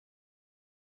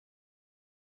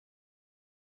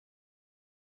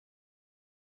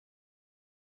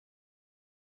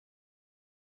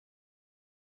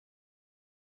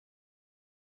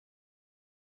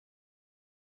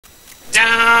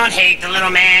Don't hate the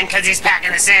little man because he's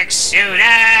packing a six-shooter.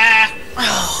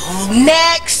 Oh,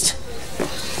 next.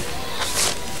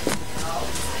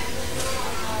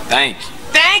 Thank you.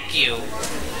 Thank you.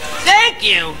 Thank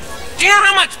you. Do you know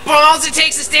how much balls it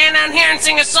takes to stand down here and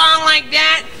sing a song like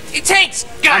that? It takes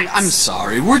guts. I'm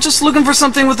sorry. We're just looking for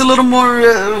something with a little more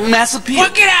mass appeal.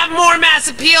 What could have more mass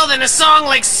appeal than a song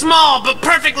like Small but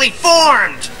Perfectly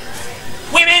Formed?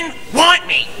 Women want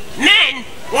me. Men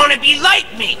want to be like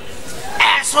me.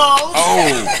 Assholes.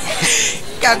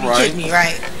 Oh. Gotta be kidding me,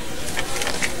 right?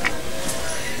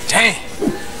 Damn.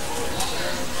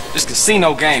 This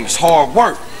casino game is hard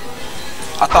work.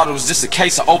 I thought it was just a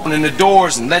case of opening the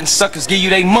doors and letting suckers give you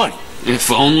their money.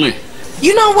 If only.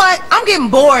 You know what? I'm getting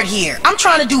bored here. I'm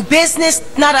trying to do business,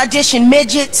 not audition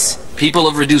midgets. People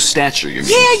of reduced stature, you mean?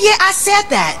 Yeah, I said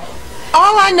that.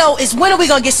 All I know is when are we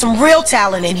gonna get some real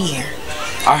talent in here?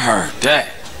 I heard that.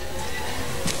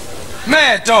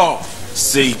 Mad Dog.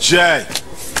 CJ.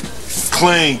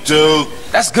 Clean, dude.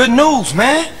 That's good news,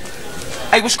 man.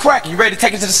 Hey, what's cracking? You ready to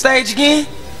take it to the stage again?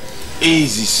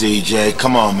 Easy, CJ.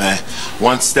 Come on, man.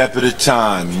 One step at a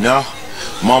time, you know?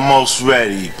 I'm almost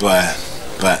ready, but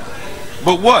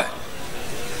what?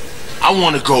 I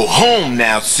want to go home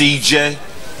now, CJ.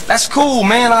 That's cool,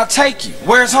 man. I'll take you.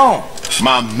 Where's home?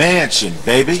 My mansion,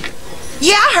 baby.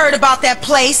 Yeah, I heard about that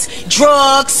place.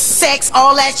 Drugs, sex,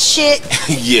 all that shit.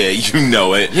 Yeah, you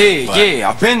know it. Yeah,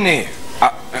 I've been there.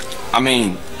 I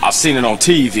mean, I've seen it on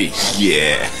TV.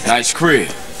 Yeah. Nice crib.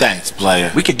 Thanks,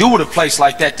 player. We could do with a place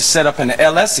like that to set up in the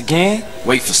LS again.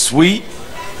 Wait for Sweet.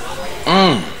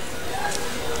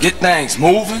 Get things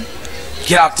moving.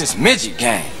 Get out this midget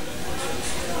game.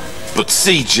 But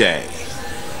CJ,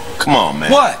 come on,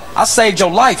 man. What? I saved your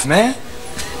life, man.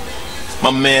 My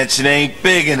mansion ain't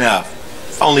big enough.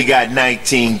 Only got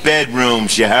 19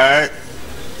 bedrooms, you heard?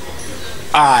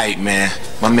 Alright, man.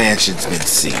 My mansion's been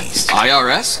seized.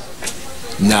 IRS?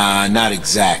 Nah, not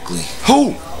exactly.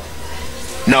 Who?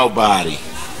 Nobody.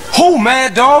 Who,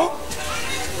 Mad Dog?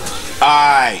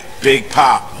 Alright, Big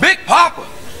Papa. Big Papa?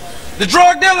 The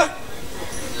drug dealer?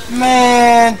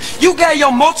 Man, you gave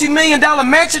your multi-million-dollar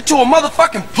mansion to a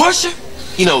motherfucking pusher?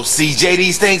 You know, CJ,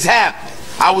 these things happen.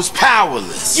 I was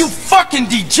powerless. You fucking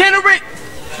degenerate?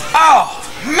 Oh,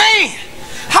 man!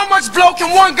 How much blow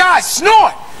can one guy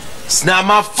snort? It's not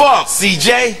my fault,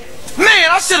 CJ. Man,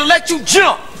 I should've let you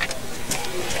jump.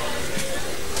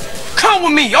 Come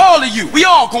with me, all of you. We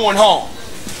all going home.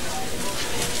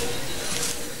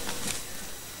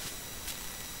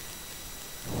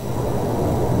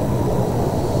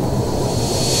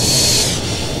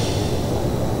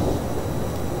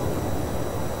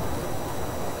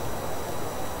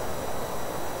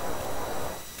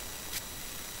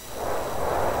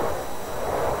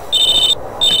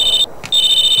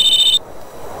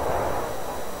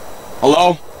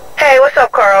 Hello? Hey, what's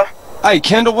up, Carl? Hey,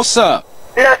 Kendall, what's up?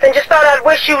 Nothing, just thought I'd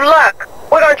wish you luck.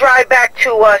 We're gonna drive back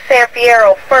to San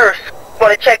Fierro first.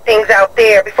 Wanna check things out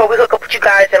there before we hook up with you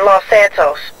guys in Los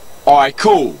Santos. Alright,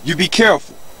 cool. You be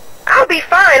careful. I'll be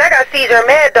fine. I got Caesar and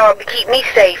Mad Dog to keep me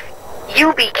safe.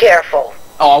 You be careful.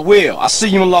 Oh, I will. I'll see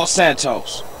you in Los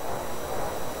Santos.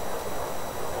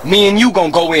 Me and you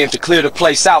gonna go in to clear the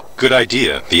place out. Good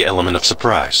idea. The element of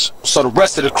surprise. So the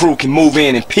rest of the crew can move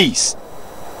in peace.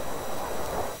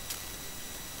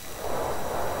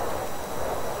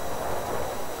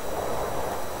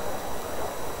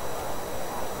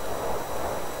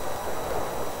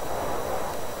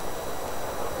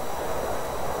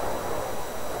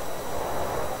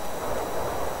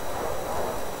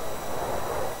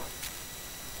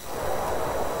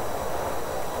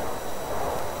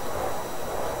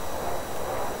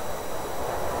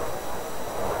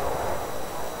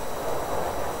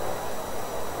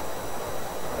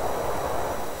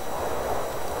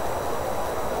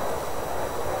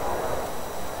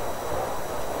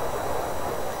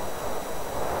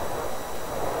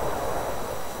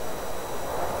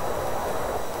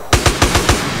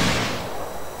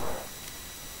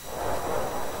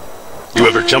 You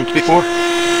ever jumped before?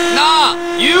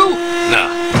 Nah, you? Nah.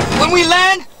 When we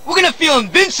land, we're gonna feel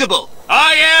invincible.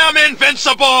 I am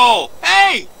invincible!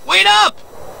 Hey, wait up!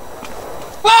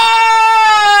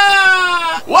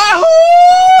 Ah!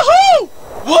 Wahoo!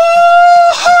 Woohoo!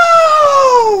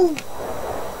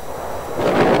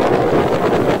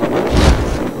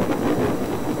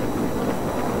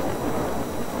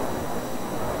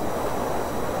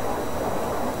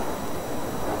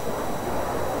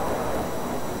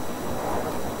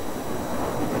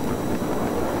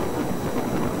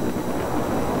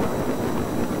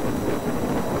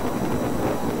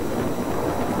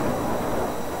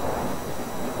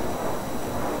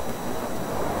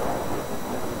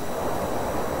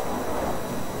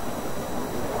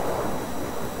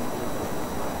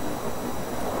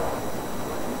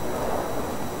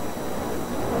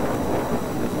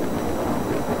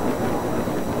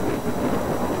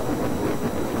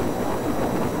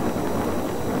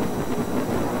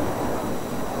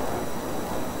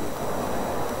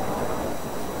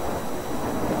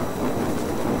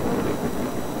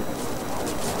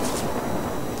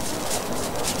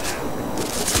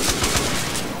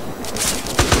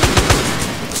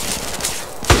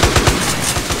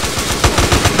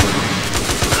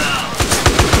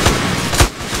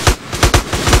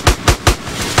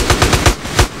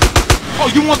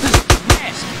 you want this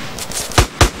mask?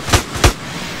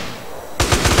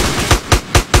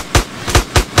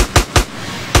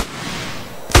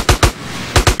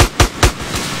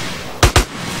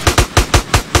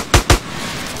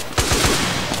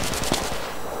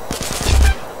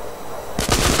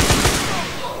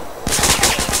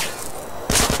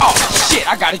 Oh shit,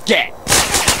 I got a gap.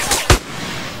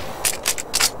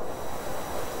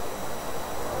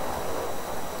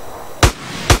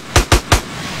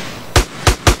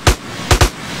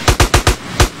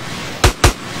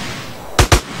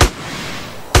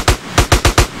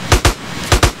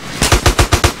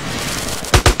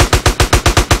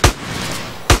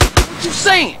 What you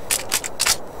saying?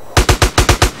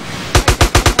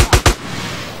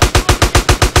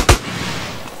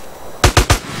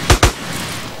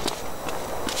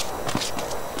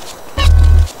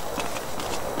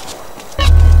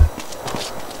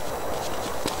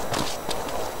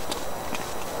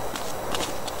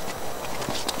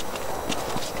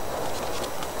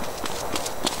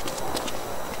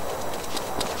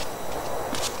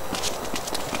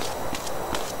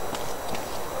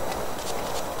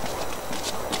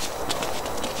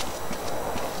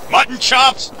 Mutton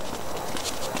chops!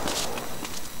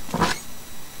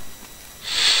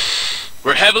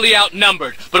 We're heavily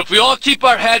outnumbered, but if we all keep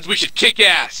our heads, we should kick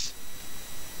ass.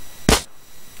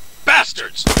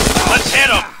 Bastards! Let's hit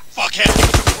them! Fuckhead!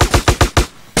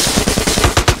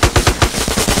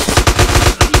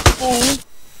 Fool.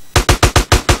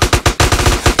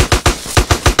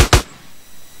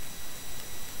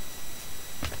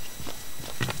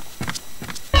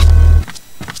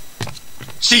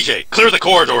 CJ, clear the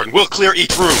corridor and we'll clear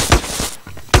each room.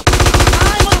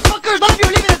 Hi, motherfuckers! None of you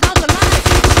are leaving us out alive!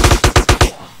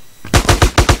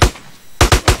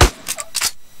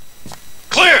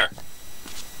 Clear!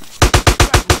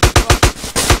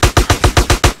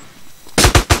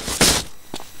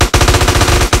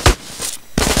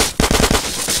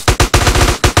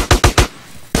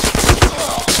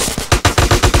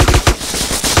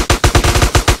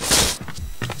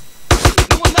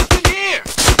 No one left in here!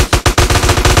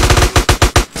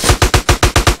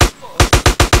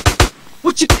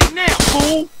 What you think now,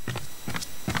 fool?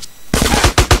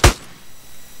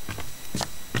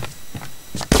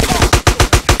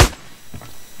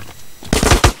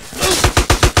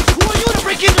 Who are you to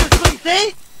break into this place,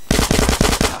 eh?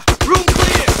 Room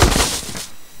clear!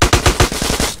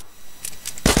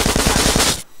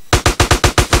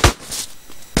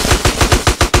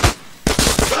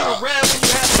 Around when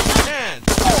you have the hand.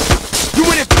 You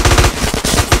in it?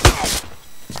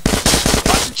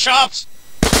 Mutton chops!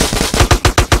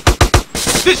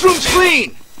 This room's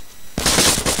clean!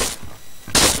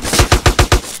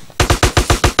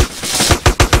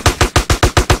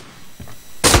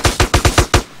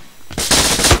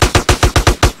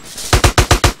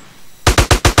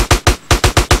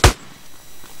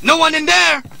 No one in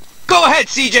there? Go ahead,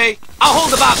 CJ. I'll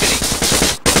hold the balcony.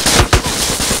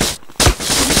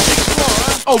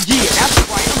 Oh yeah, that's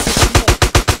right.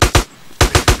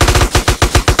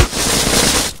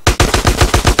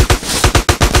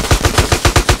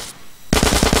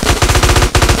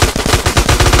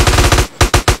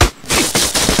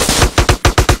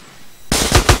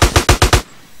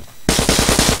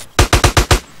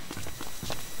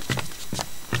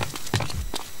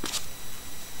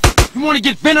 You want to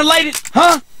get ventilated,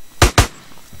 huh?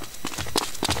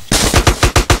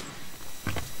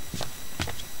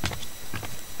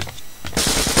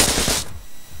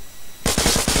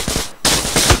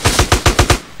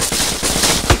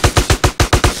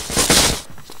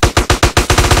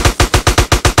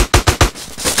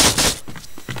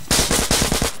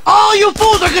 All you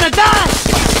fools are gonna die!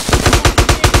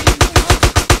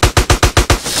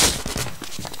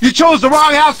 You chose the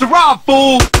wrong house to rob,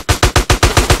 fool!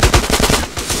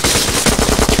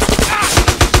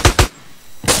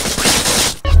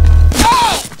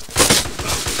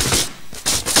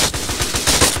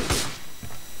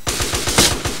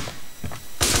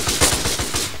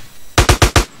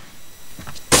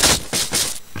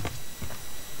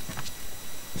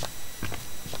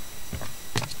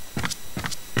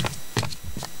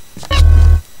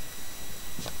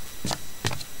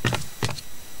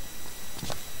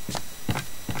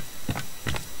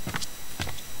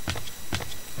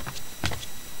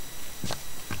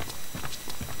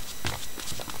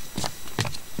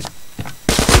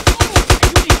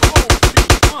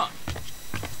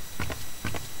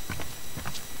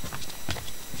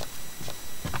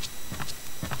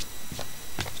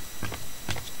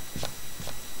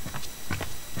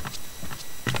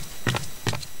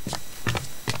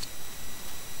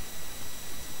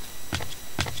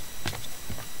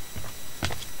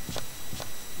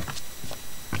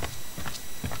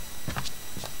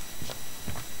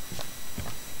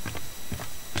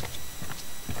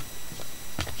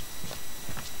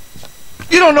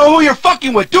 don't know who you're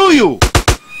fucking with, do you?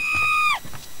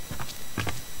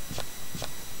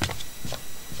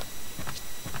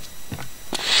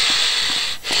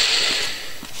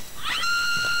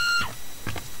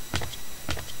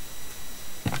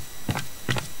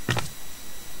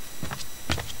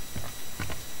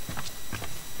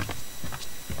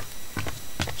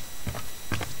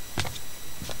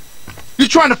 You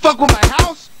trying to fuck with my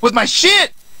house? With my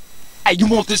shit? Hey, you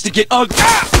want this to get ugly?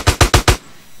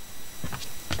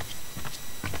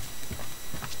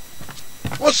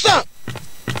 What's up?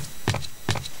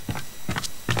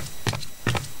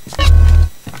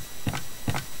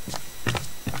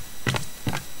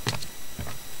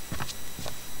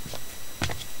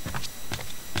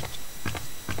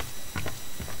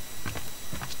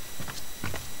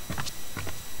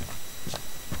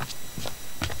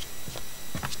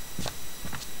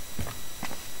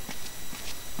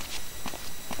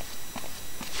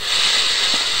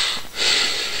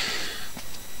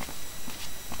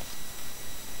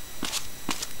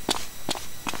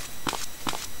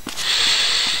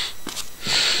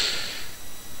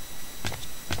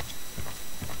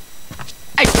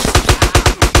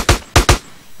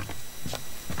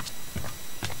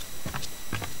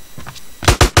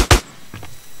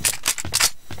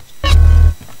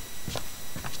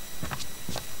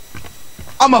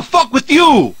 I'ma fuck with you!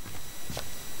 Oh,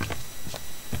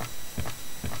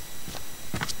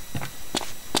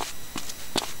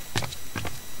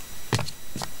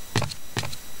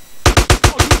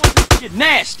 you want this to get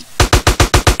nasty?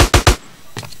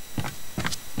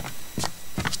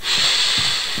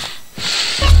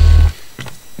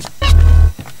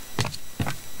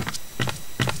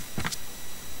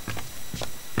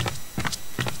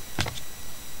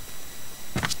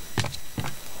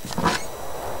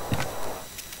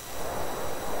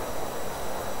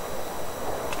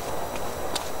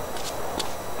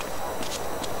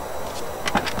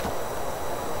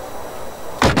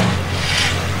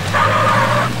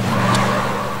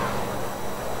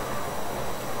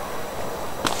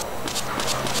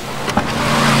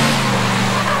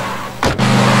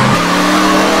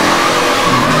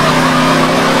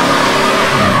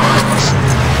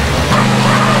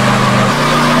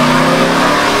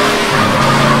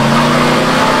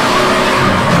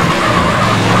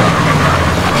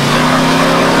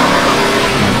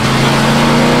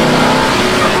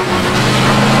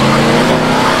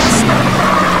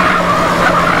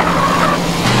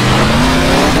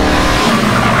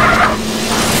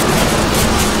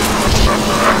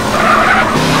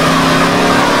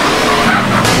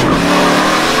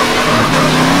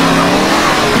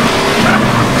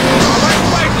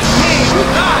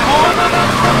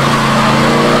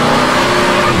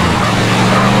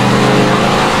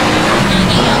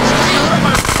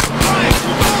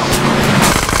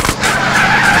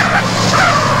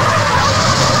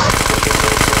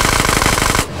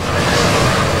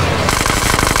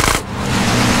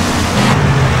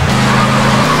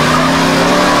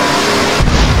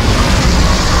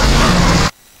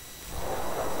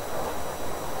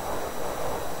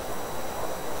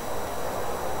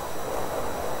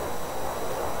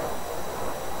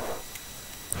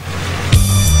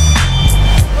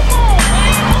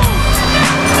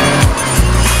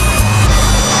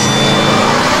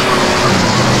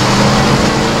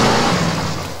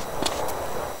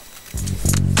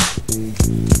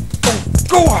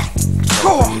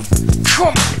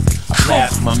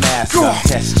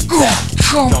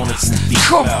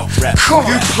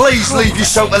 You please leave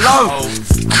yourself alone.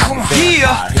 Here!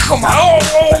 Come on!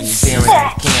 Oh,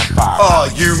 fuck! Oh,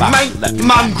 you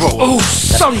mongrel! Oh,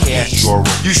 sorry.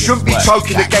 You shouldn't be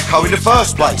choking the gecko in the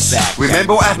first place.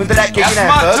 Remember what happened to that gig in That's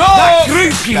my Hamburg? dog! That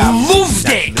groupie loved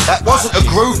it, That wasn't a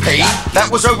groupie,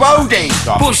 that was a roadie.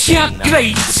 but she had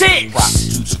great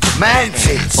tits. Man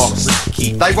tits.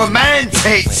 They were man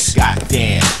tits.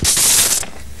 Goddamn.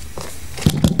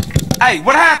 Hey,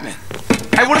 what happened?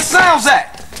 Hey, where the sounds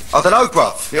at? I don't know,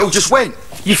 bruv. It all just went.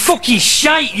 You fucking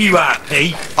shite, you are,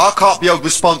 Pete. I can't be held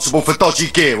responsible for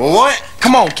dodgy gear, alright?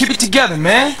 Come on, keep it together,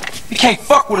 man. You can't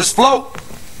fuck with us, Flo.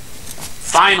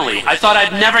 Finally, I thought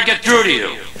I'd never get through to you.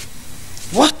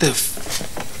 What the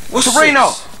What's Torino?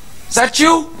 Is that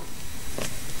you?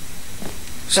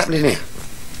 What's happening here?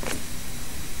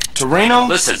 Torino?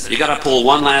 Listen, you gotta pull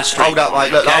one last string. Hold up,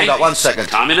 mate. Look, okay? hold up 1 second.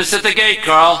 Communists at the gate,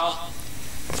 Carl.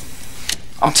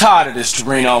 I'm tired of this,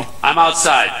 Torino. I'm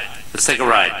outside. Let's take a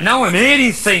ride. Now I'm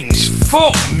hearing things.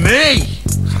 Fuck me.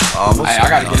 Hey, I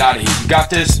gotta get out of here. You got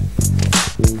this?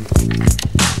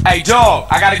 Hey, dog,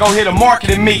 I gotta go hit a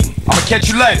marketing meeting. I'm gonna catch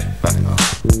you later.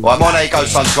 Right, mine, there you go,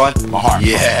 sunshine. My heart.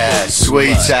 Yeah,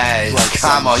 sweet as.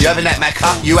 Come on, you having that,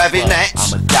 Macca? You having that?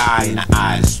 I'ma die in the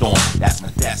eye of the storm. That's my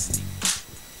destiny.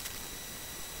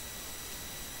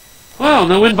 Well,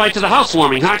 no invite to the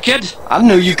housewarming, huh, kid? I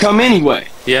knew you'd come anyway.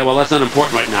 Yeah, well, that's not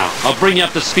important right now. I'll bring you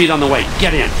up to speed on the way.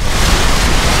 Get in.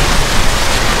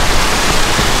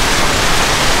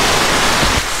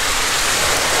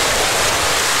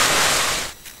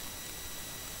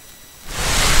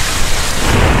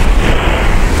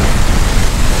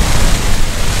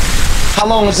 How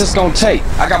long is this gonna take?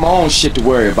 I got my own shit to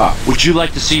worry about. Would you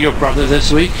like to see your brother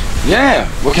this week? Yeah,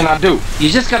 what can I do? You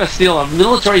just gotta steal a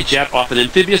military jet off an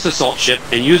amphibious assault ship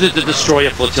and use it to destroy a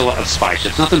flotilla of spy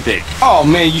ships. Nothing big. Oh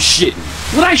man, you shitting.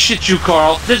 When I shit you,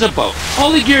 Carl, there's a boat.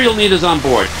 All the gear you'll need is on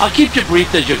board. I'll keep you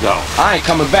briefed as you go. I ain't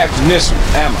coming back from this one,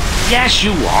 am I? Yes,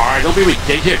 you are. Don't be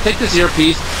ridiculous. Here, take this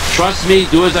earpiece. Trust me,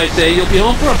 do as I say. You'll be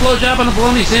home for a blowjob and a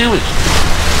bologna sandwich.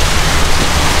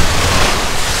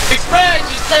 Express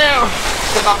yourself!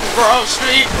 Step up from Grove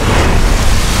Street.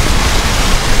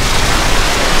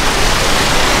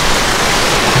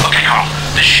 Okay, Carl.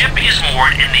 The ship is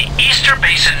moored in the Easter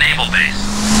Basin Naval Base.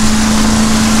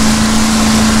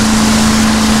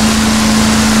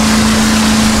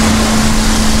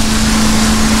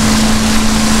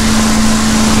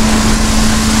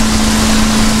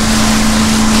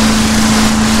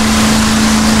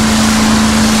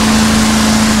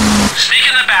 Sneak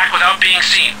in the back without being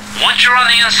seen. Once you're on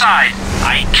the inside,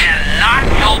 I cannot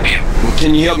help you. Well,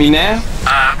 can you help me now?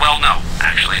 Well, no.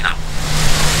 Actually, no.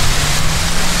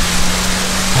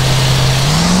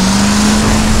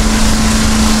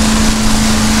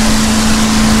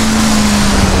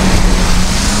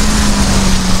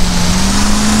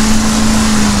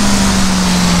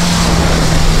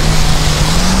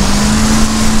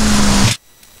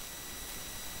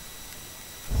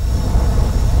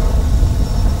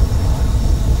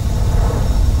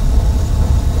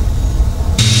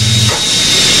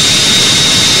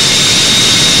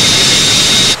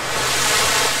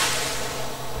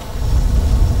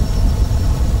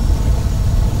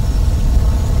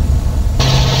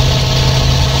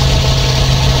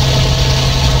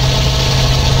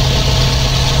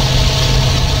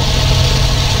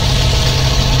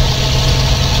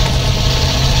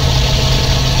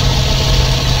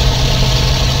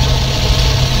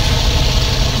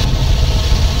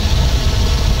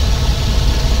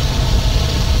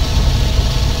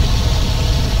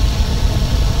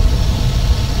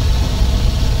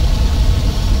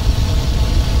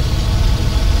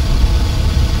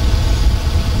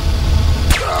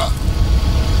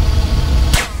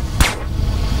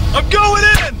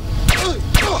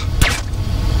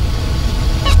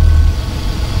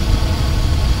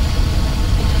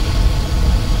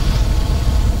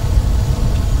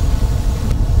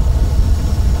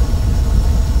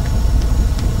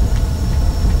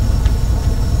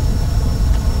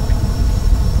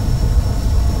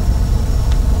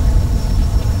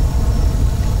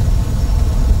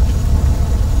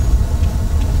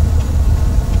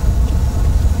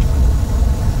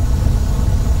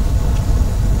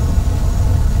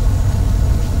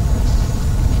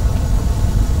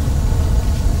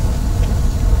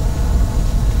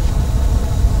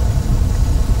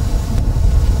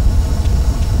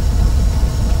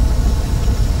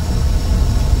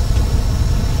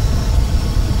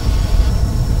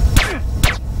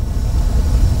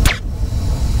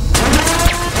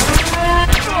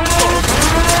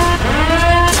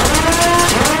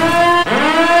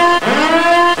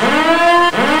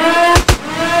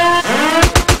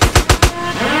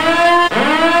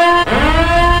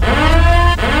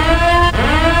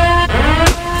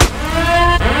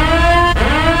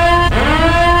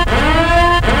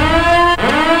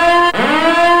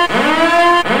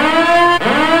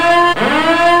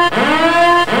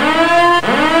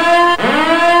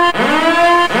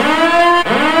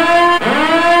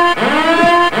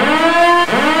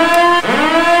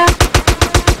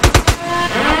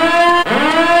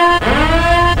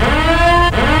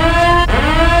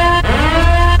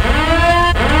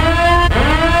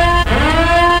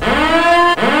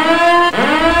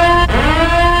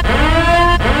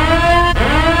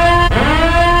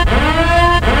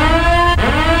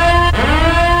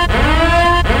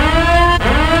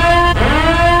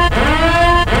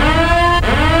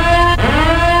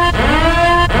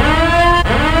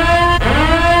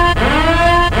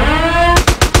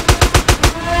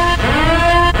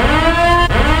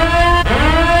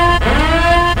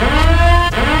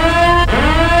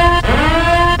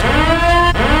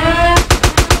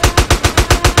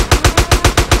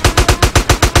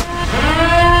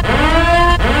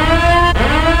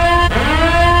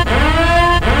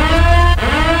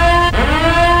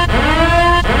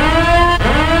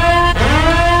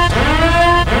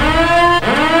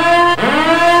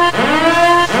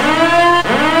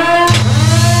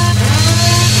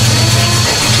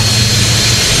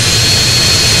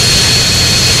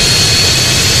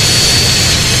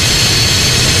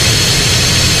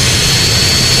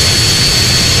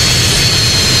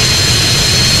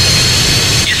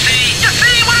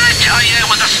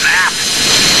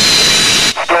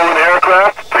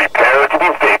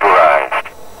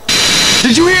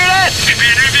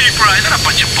 Right, they're a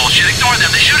bunch of bullshit. Ignore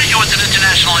them. They shoot at you. It's an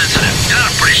international incident. You're not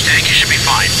a British tank. You should be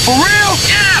fine. For real?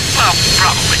 Yeah, well,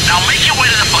 probably. Now make your way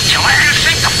to the flotilla and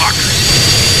sink the fuckers.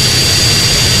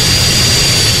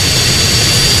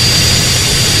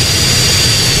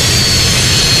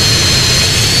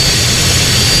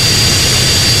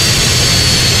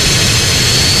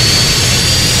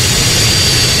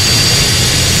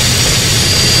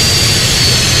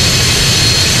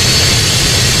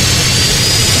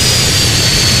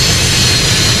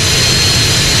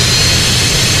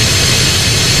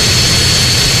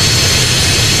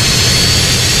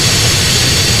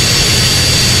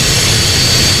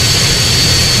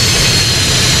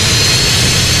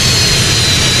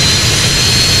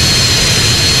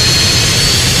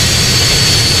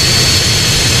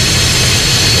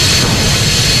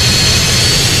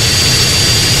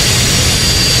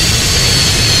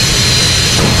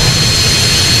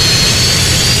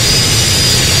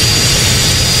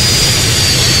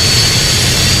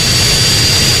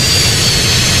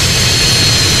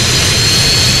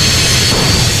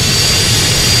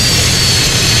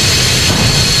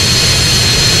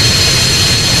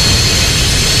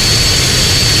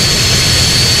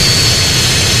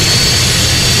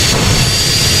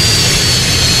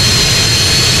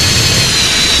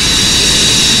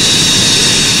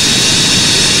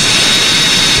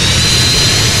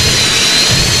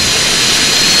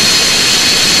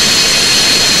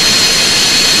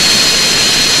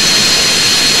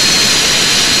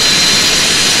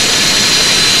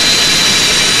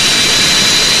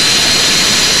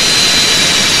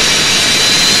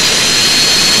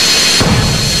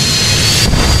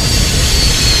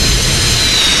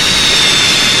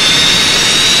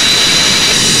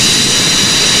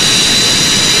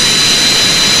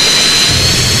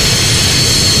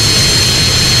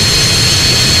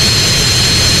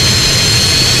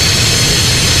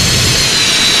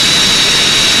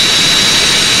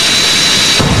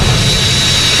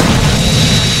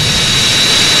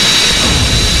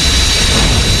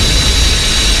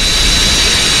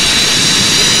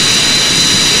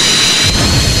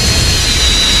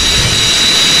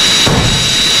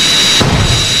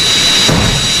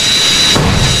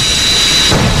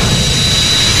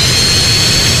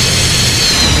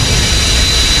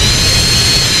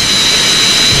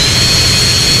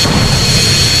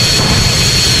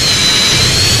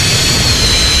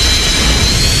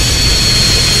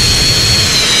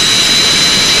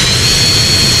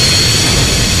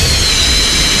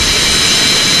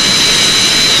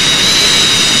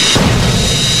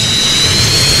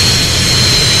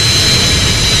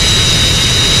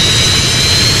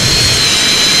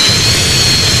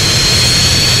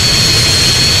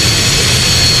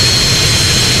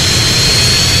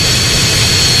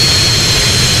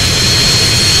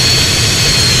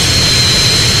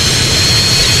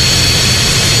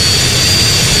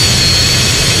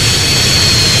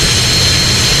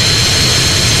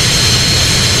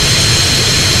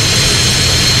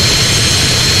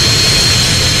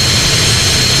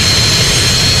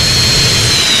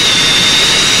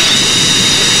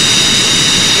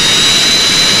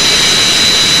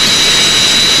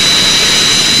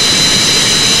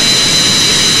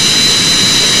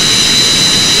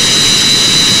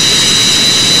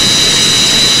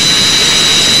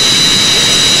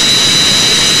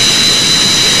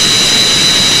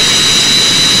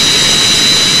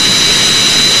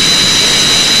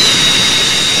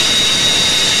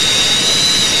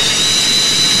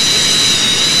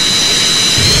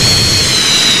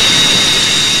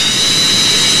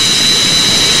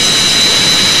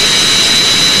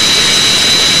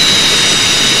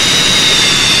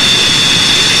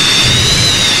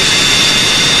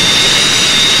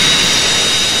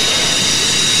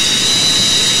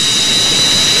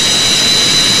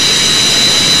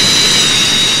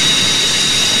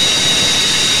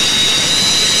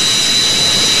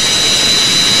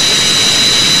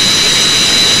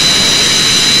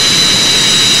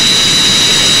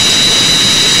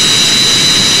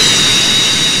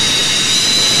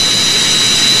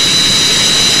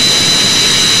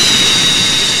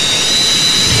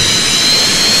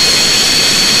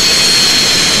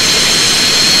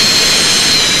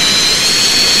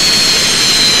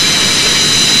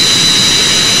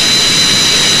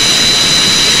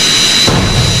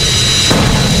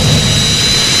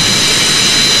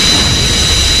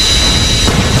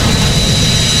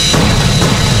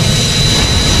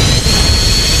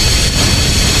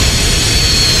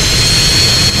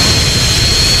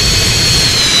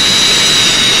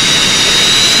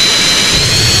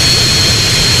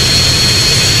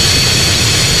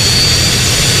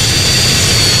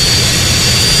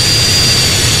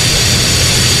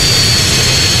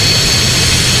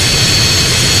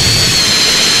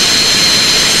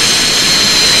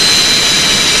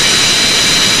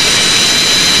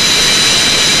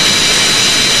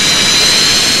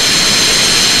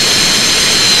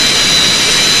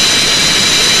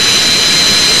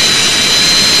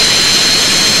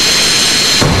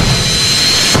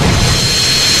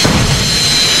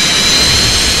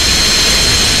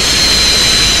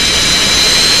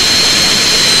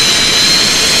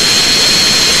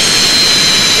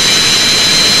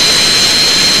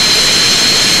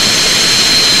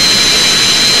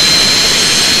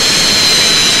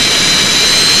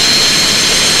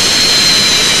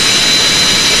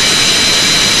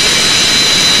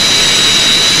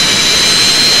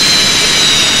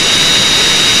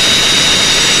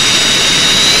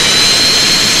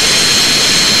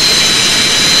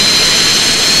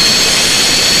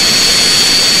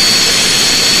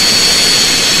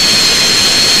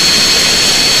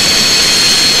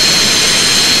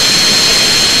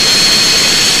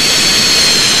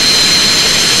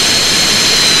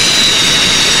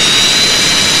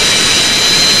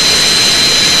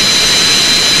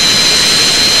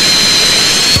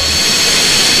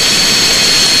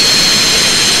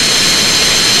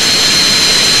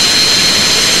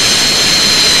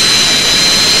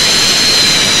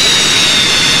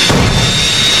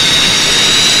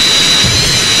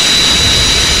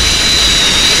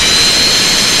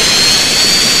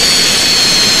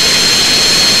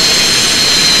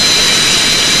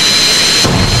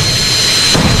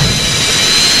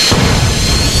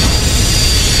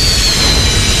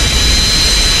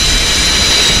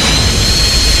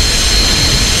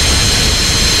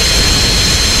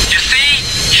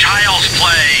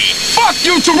 Fuck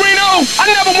you, Torino!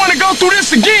 I never want to go through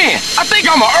this again. I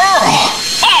think I'm a Earl.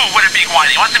 Oh, would it be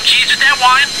wine? You want some cheese with that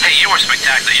wine? Hey, you were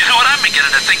spectacular. You know what? I'm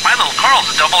beginning to think my little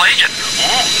Carl's a double agent.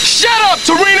 Ooh. Shut up,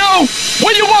 Torino!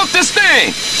 Where you want this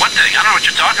thing? What thing? I don't know what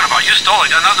you're talking about. You stole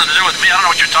it. Got nothing to do with me. I don't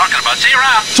know what you're talking about. See you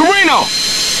around. Torino!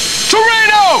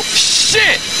 Torino!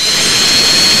 Shit!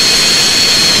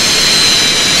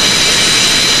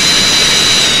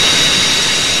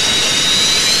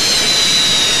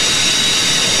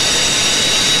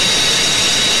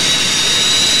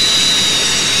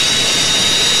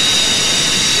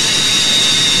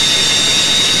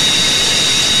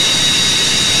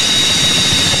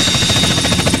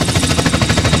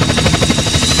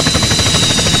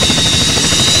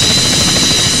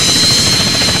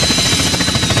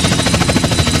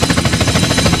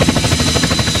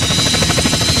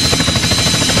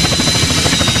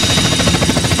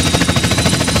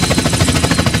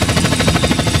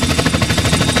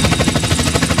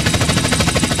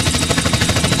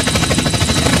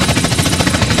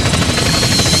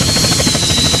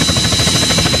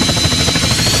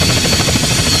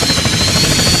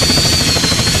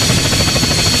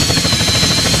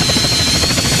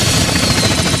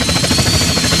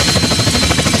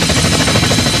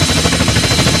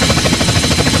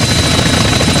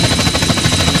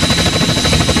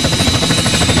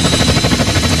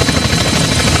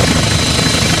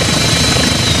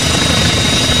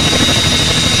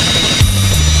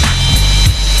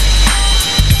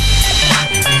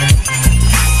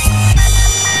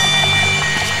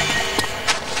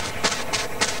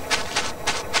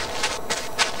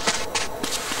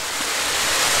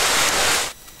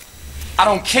 I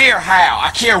don't care how,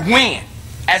 I care when.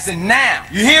 As in now.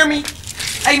 You hear me?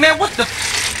 Hey man, what the...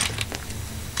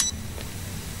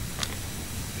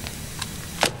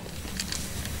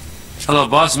 Hello,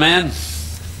 boss man.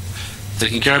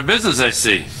 Taking care of business, I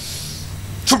see.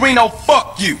 Torino,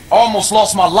 fuck you. Almost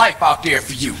lost my life out there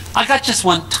for you. I got just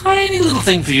one tiny little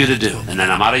thing for you to do, and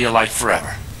then I'm out of your life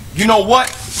forever. You know what?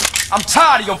 I'm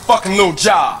tired of your fucking little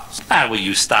jobs. Ah, will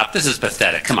you stop? This is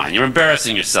pathetic. Come on, you're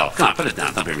embarrassing yourself. Come on, put it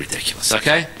down. Don't be ridiculous,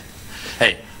 okay?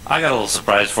 Hey, I got a little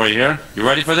surprise for you here. You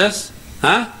ready for this?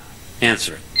 Huh?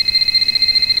 Answer it.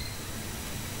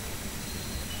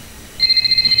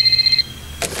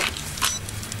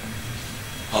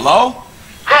 Hello?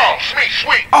 Carl,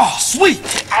 Sweet. Oh, sweet.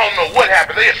 I don't know what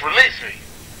happened. They just released me.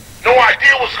 No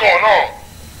idea what's going on.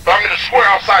 But I'm in the square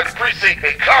outside the precinct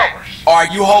in Commerce.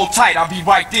 Alright, you hold tight. I'll be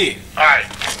right there. Alright.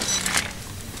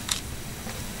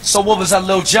 So what was that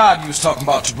little job you was talking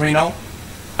about, Torino?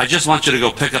 I just want you to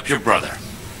go pick up your brother.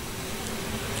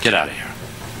 Get out of here.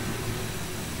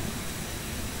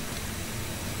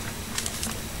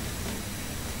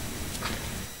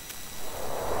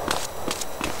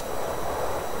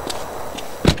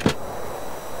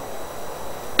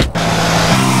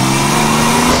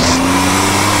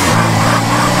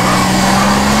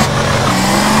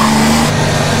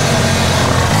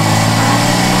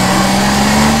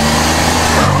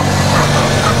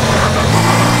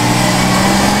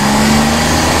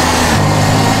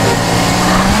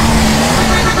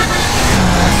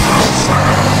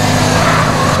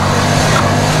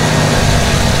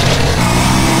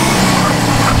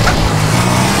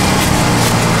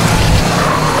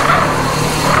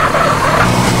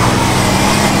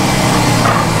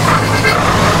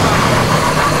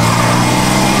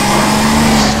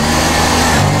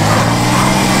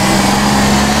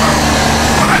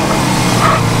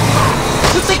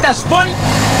 That's funny.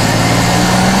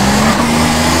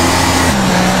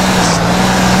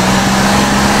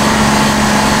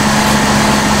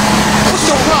 What's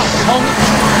your problem,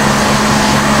 homie?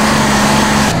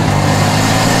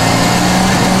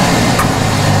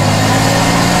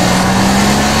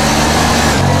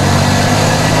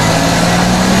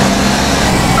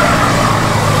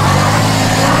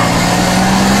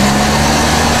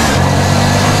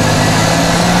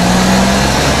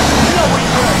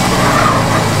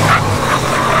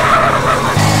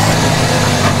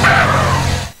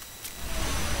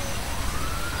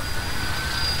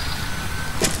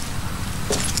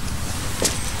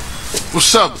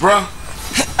 What's up, bruh?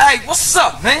 Hey, what's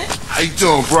up, man? How you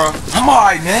doing, bruh? I'm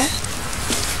alright, man.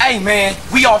 Hey, man,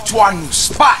 we off to our new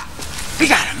spot. We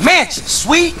got a mansion,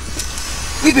 sweet.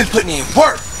 We've been putting in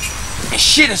work, and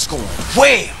shit is going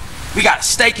well. We got a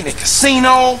stake in the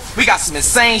casino. We got some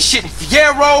insane shit in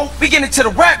Fierro. We getting into the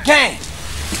rap game.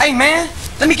 Hey, man,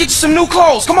 let me get you some new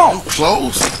clothes. Come on. New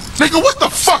clothes? Nigga, what the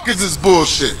fuck is this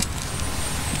bullshit?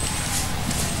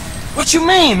 What you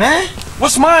mean, man?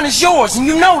 What's mine is yours, and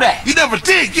you know that. You never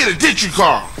did get it, did you,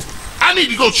 Carl? I need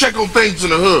to go check on things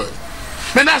in the hood.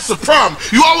 Man, that's the problem.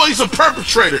 You always a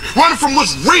perpetrator, running from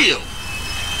what's real.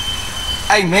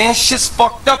 Hey, man, shit's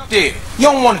fucked up there. You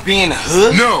don't want to be in the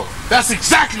hood. No, that's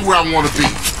exactly where I want to be.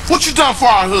 What you done for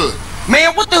our hood?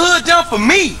 Man, what the hood done for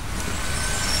me?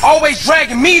 Always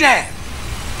dragging me down.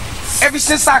 Ever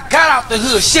since I got out the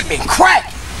hood, shit been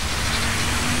cracking.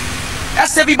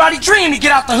 That's everybody's dream to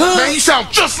get out the hood. Man, you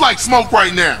sound just like Smoke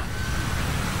right now.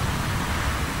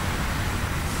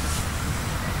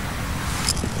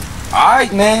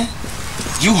 Alright, man.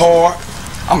 You hard.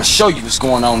 I'ma show you what's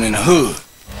going on in the hood.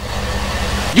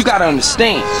 You gotta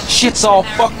understand, shit's all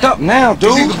fucked up now,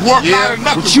 dude. It's either work hard or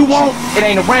nothing. What you want, it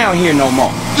ain't around here no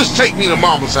more. Just take me to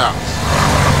Mama's house.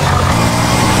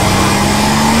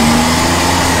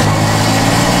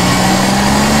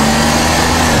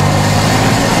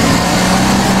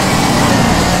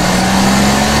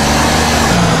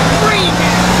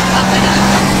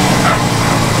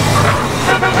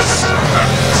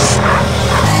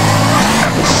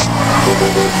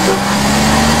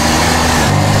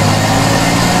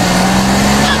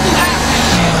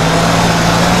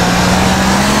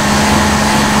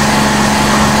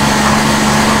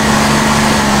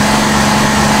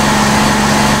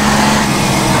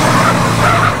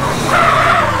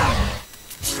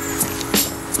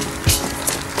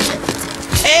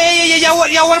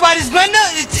 Yo, what about this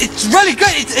blender? It's really good.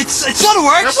 It sort of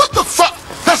works. Man, what the fuck?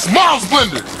 That's Mom's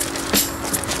blender.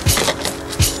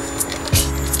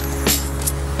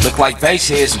 Look like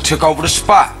baseheads and took over the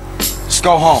spot. Let's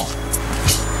go home.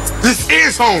 This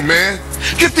is home, man.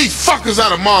 Get these fuckers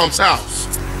out of Mom's house.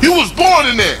 You was born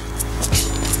in there.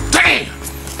 Damn.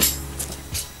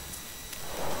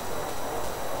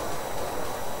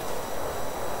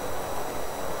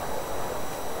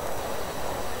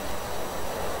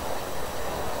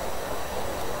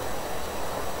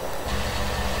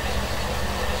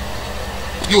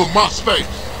 You in my space.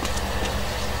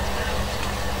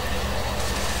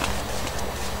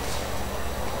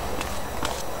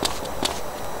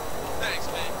 Thanks,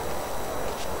 man.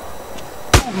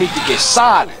 You need to get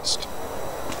silenced.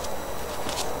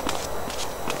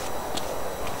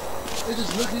 They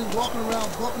just look at you walking around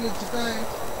bumping into things.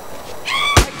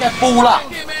 Take that fool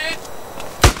out. Here, man.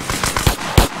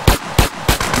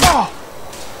 No!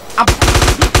 I'm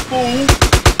fool.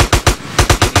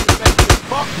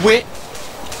 Fuck with.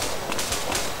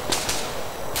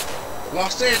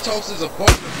 Los Santos is a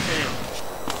bumper town.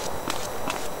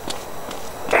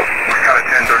 Got a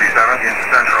 1037 in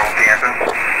Central Canton.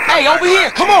 Hey, over here,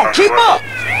 come on, keep up!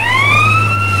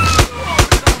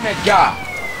 That guy.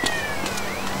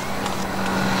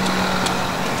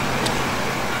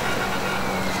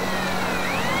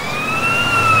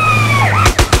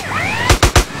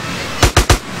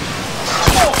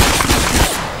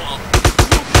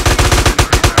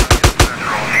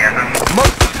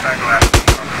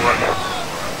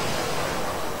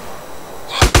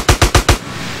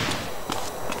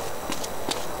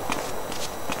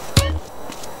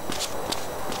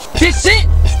 This it?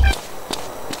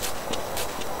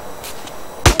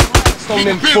 On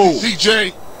them fools.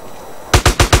 CJ.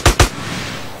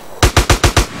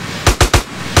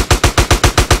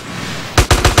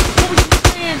 What was you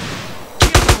saying?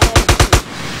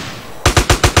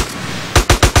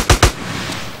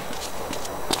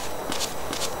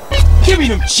 Give me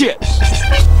them chips.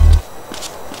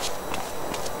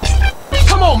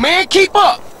 Come on, man, keep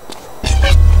up.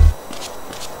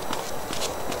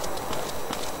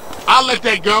 I'll let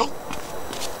that go.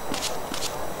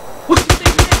 What you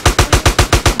think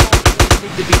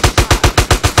need to be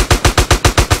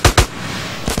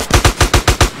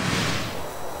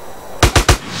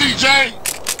CJ.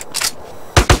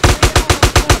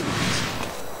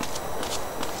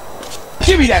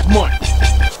 Give me that money.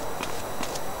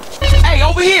 Hey,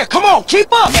 over here, come on, keep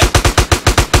up.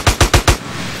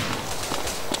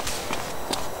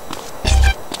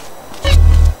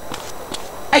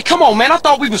 Hey, come on, man, I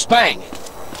thought we was banging.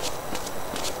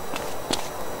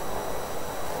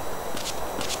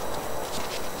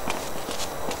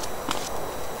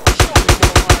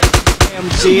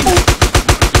 See?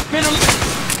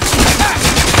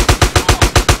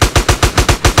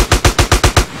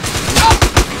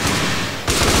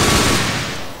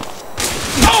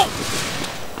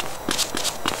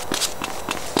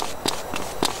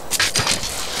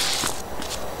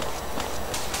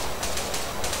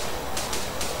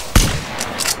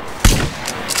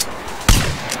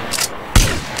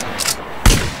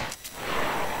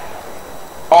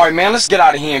 Alright, man, let's get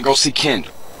out of here and go see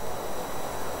Kendall.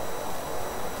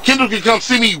 Kendall can come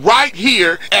see me right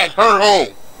here at her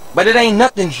home. But it ain't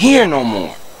nothing here no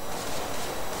more.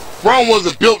 Rome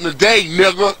wasn't built in a day,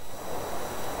 nigga.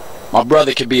 My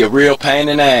brother could be a real pain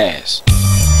in the ass.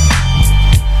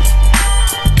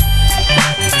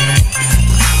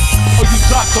 Oh, you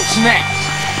dropped those snaps.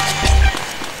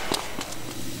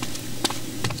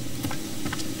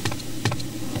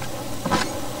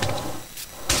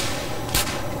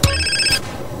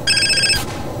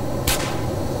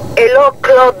 Hello,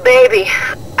 Claude, baby.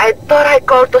 I thought I'd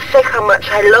call to say how much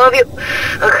I love you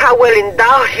and how well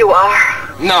endowed you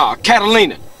are. Nah,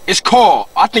 Catalina. It's Carl.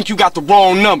 I think you got the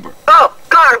wrong number. Oh,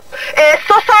 Carl.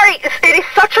 So sorry. It is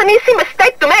such an easy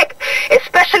mistake to make,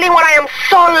 especially when I am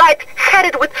so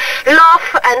light-headed with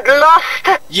love and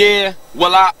lust. Yeah,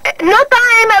 well, No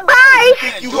time. Bye.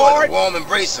 You are the warm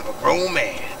embrace of a grown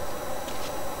man.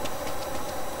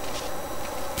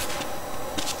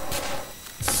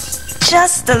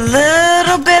 Just a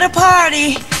little bit of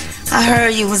party. I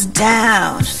heard you was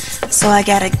down, so I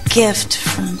got a gift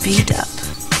from Beat Up.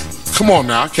 Come on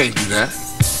now, I can't do that.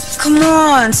 Come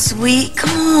on, sweet,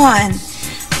 come on.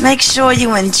 Make sure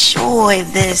you enjoy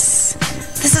this.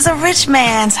 This is a rich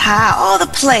man's high. All the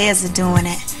players are doing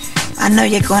it. I know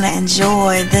you're gonna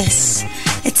enjoy this.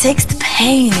 It takes the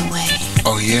pain away.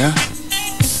 Oh, yeah?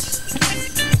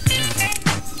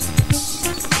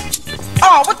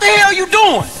 Oh, what the hell you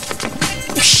doing?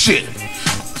 Shit.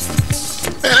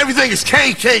 Man, everything is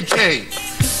Kane.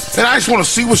 And I just want to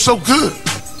see what's so good.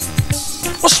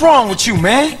 What's wrong with you,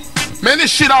 man? Man,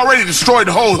 this shit already destroyed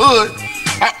the whole hood.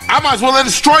 I might as well let it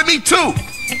destroy me, too.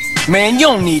 Man, you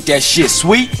don't need that shit,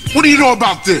 sweet. What do you know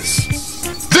about this?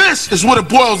 This is what it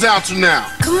boils down to now.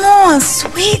 Come on,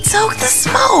 sweet, soak the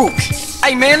smoke.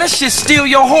 Hey, man, that shit steal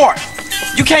your heart.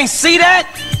 You can't see that?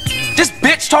 This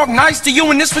bitch talk nice to you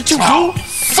and this what you do?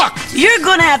 Fuck! You're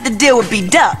gonna have to deal with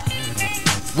Beat Up.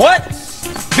 What?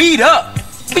 Beat Up?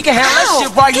 We can handle that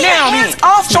shit right now, then.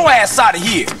 Get your ass out of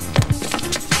here,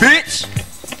 bitch.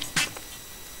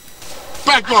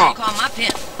 Back off. Call my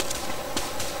pimp.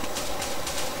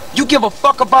 You give a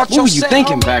fuck about yourself? What were you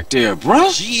thinking back there,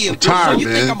 bruh? I'm tired,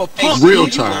 man. Real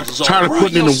tired. Tired of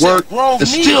putting in the work and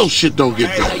still shit don't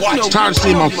get done. Tired of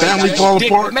seeing my family fall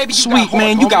apart. Sweet,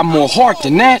 man, you got more heart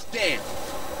than that.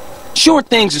 Sure,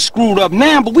 things are screwed up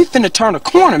now, but we finna turn a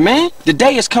corner, man. The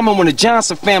day is coming when the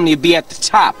Johnson family will be at the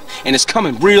top, and it's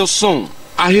coming real soon.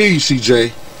 I hear you,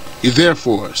 CJ. You're there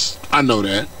for us. I know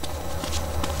that.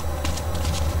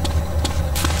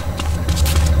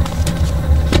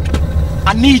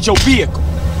 I need your vehicle.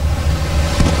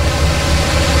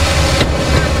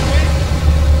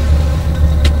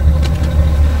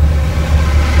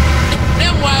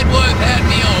 Them white boys had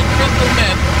me on crystal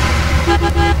meth.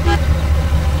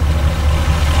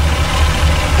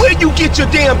 Where you get your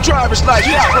damn driver's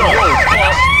license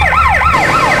from?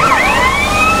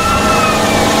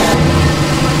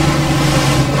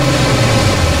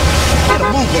 Gotta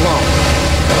move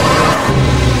along.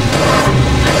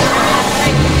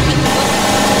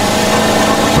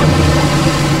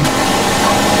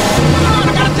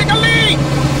 I gotta take a lead.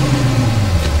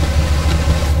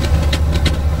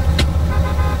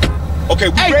 Okay,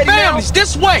 we Hey, ready families,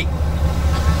 this way.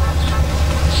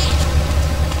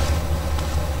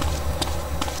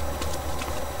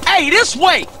 Hey, this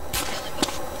way!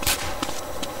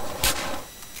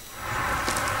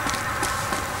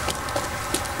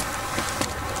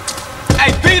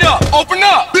 Hey, Beat Up! Open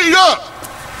up! Beat Up!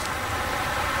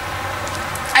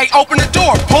 Hey, open the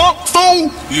door, punk! Fool!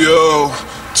 Yo,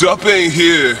 Dup ain't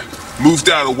here. Moved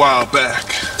out a while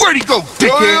back. Where'd he go,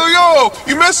 dickhead? Yo,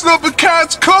 you messing up the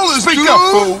cat's colors, Speak dude. up,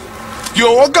 fool.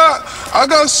 Yo, I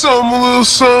got some, a little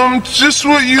something, just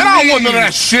what you And I don't need. want none of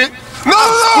that shit. No,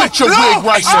 Split your wig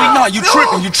right Hey, now.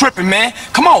 no, you tripping, man.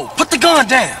 Come on, put the gun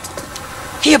down.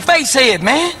 He a base head,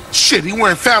 man. Shit, he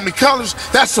wearing family colors.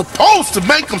 That's supposed to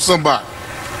make him somebody.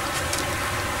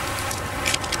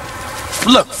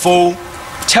 Look, fool,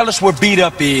 tell us where Beat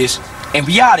Up is, and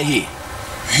we out of here.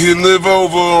 He live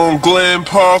over on Glen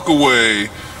Parkaway.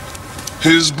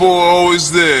 His boy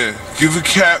always there. Give a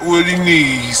cat what he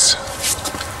needs.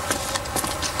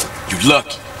 You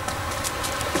lucky.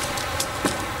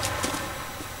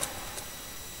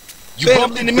 You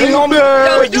bumped into me, homie?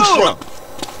 Where you from?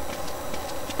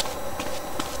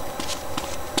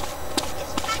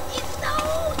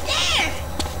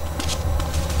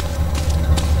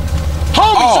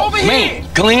 Homies, over here!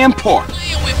 Glen Park.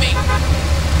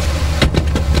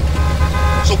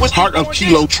 So what's Heart of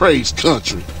Kilo Trades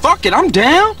country. Fuck it, I'm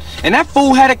down. And that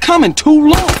fool had it coming too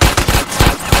long.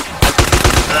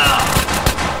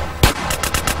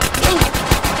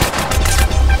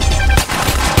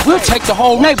 We'll take the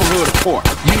whole neighborhood apart.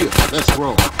 Yeah, let's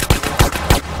roll.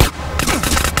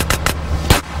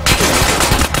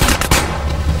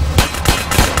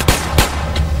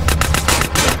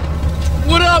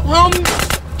 up, homie?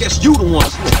 Guess you the one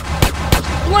slipped.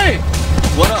 Playing.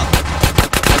 What up?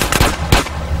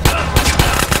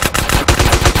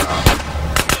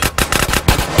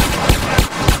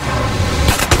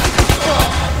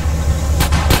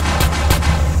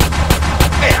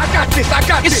 Hey, I got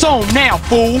this. It's on now,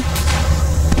 fool.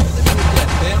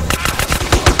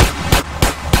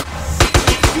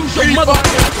 Use your mother.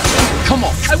 Come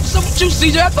on. Hey, what's up with you,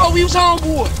 CJ? I thought we was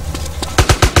homeboy.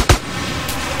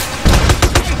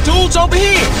 Dude's over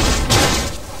here.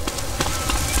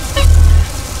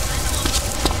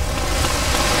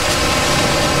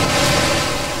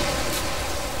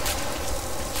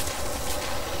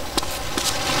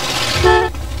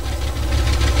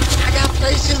 I got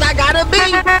places I gotta be.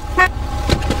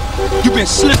 You been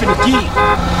slipping again.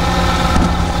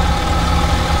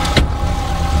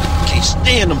 Can't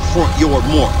stand them front yard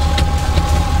marks.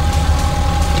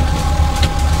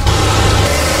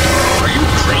 Are you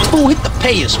drunk? Fool, hit the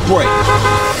pay and spray.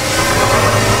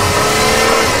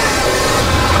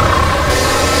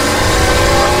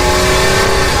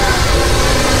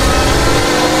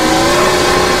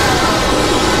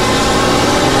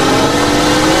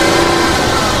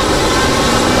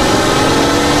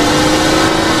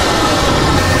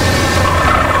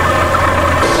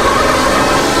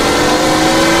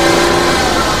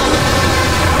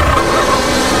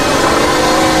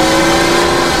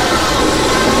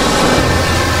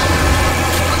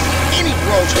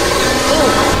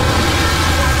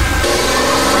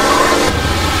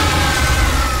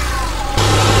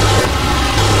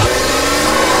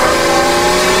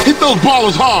 Hit those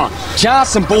ballers hard.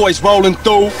 Johnson boys rolling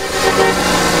through.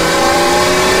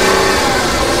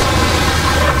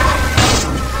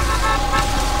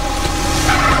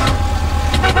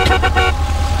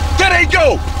 There they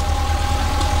go!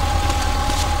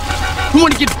 You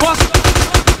wanna get busted?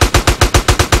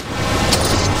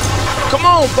 Come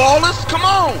on, ballers. Come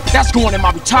on. That's going in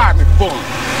my retirement fund.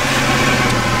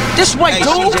 This way, Hey,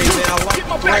 dude. CJ, man, I like Get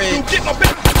my the back, bread. dude. Get my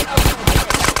back.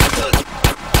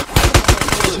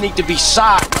 Just need to be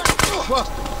shot.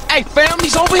 Hey,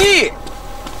 family's over here.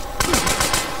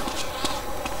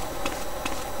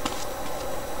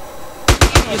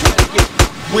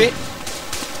 With.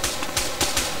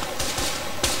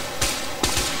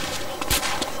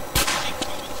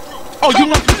 Oh, you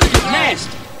want to get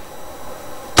nasty?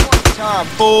 One time,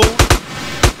 fool.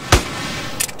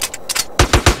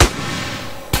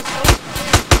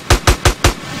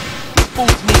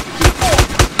 Fools need to get off.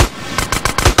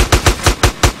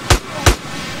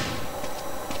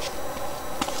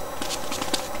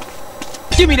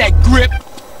 Give me that grip.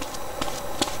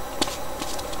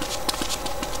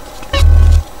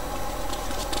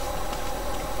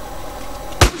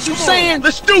 What you saying?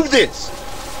 Let's do this!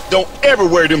 Don't ever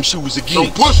wear them shoes again.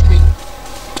 Don't push me.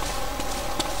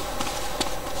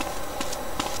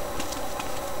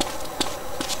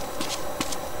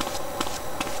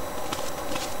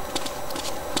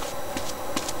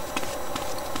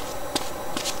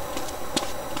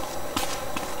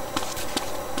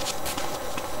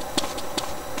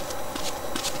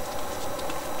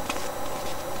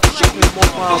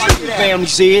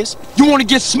 Families is. You want to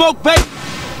get smoked, baby?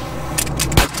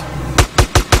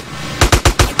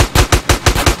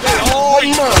 Oh,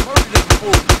 man.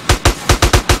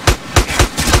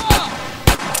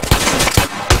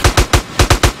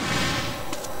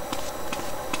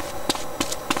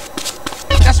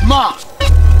 That's mine.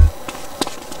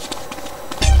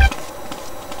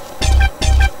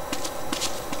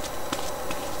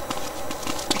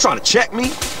 You trying to check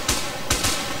me?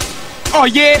 Oh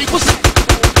yeah, what's that?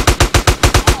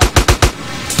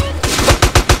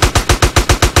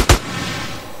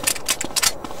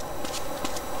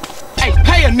 Hey,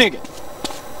 pay a nigga.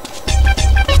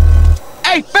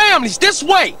 Hey, families, this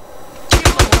way.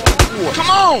 Come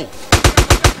on.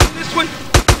 This way.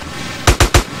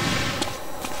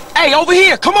 Hey, over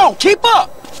here, come on, keep up.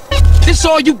 This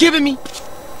all you giving me?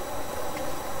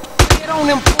 Get on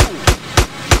them fools.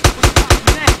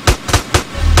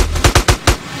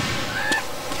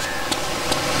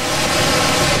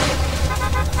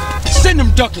 Send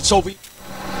them ducats over here.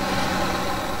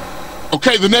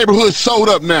 Okay, the neighborhood's sold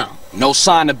up now. No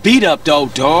sign of beat up though,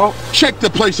 dog. Check the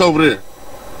place over there.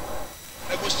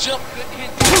 Hey, what's up?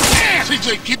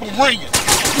 CJ, keep them ringing.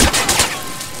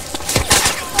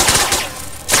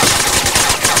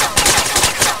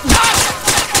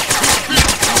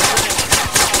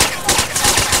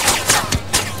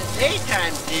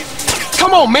 Daytime TV.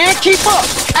 Come on, man, keep up.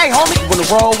 Hey, homie, you wanna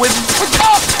roll with me? What's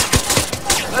up?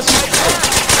 Let's make that.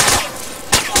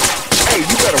 Hey,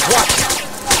 you better watch it.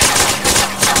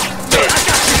 Man,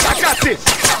 I got this.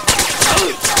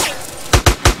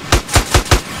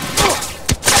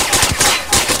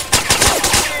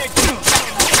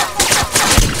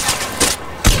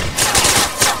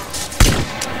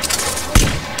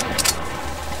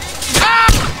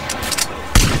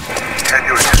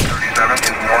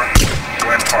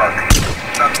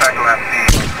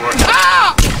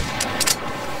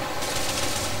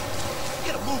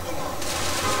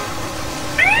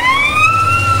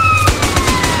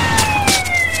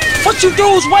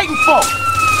 dudes waiting for?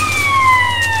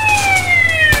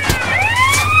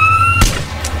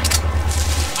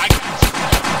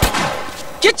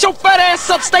 Get your fat ass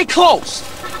up, stay close.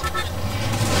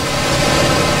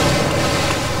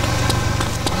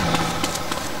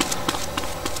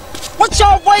 What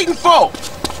y'all waiting for?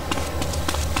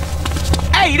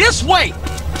 Hey, this way.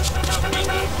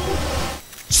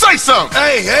 Say something.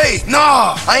 Hey,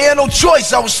 nah. I ain't had no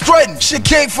choice. I was threatened. Shit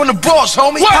came from the boss,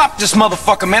 homie. What? Pop this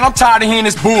motherfucker, man. I'm tired of hearing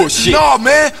this bullshit. Nah,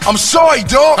 man. I'm sorry,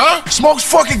 dog. Huh? Smoke's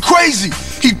fucking crazy.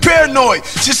 He paranoid.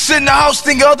 Just sit in the house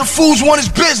thinking other fools want his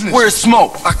business. Where's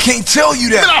Smoke? I can't tell you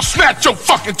that. Then I'll snatch your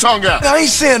fucking tongue out. I ain't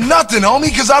saying nothing, homie,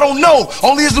 because I don't know.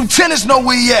 Only his lieutenants know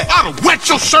where he at. I'd have wet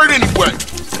your shirt anyway.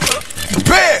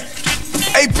 Bear!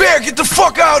 Hey, Bear, get the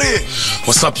fuck out here!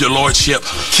 What's up, your lordship?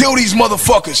 Kill these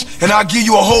motherfuckers, and I'll give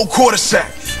you a whole quarter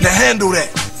sack. Now handle that.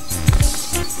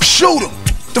 Shoot him!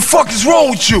 The fuck is wrong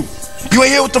with you? You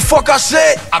ain't hear what the fuck I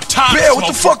said? I'm tired Bear, of what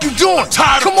the fuck you doing? I'm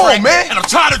tired Come of on, man! And I'm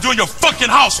tired of doing your fucking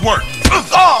housework.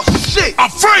 Oh, shit! I'm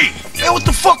free! Man, what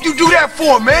the fuck you do that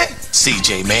for, man?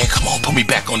 CJ, man, come on, put me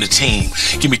back on the team.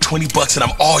 Give me 20 bucks and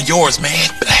I'm all yours, man.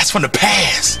 Blast from the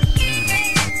past.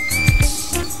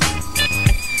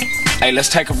 Hey, let's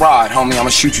take a ride, homie. I'ma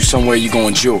shoot you somewhere you gonna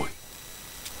enjoy.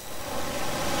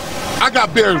 I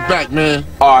got Bear's back, man.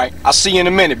 Alright, I'll see you in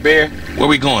a minute, Bear. Where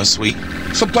we going, sweet?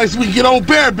 Someplace we can get old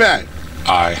Bear back.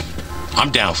 Alright,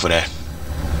 I'm down for that.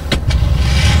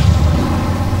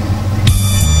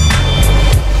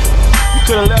 You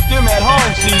could've left him at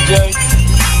home, CJ.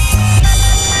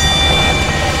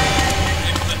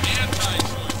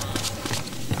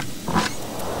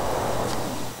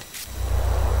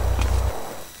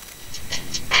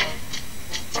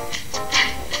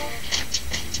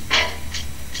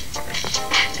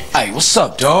 Hey, what's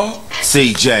up, dawg?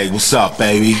 CJ, what's up,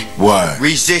 baby? Word.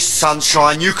 Resist,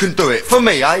 sunshine. You can do it. For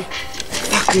me, eh?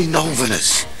 Fucking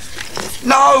Northerners.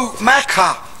 No,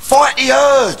 Macca. Fight the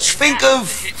urge. Think of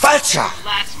Thatcher.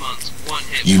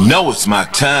 You know it's my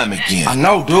time again. I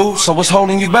know, dude. So what's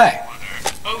holding you back?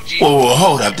 Whoa,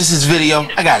 hold up. This is video.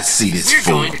 I gotta see this We're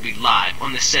fool. going to be live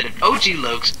on the set of OG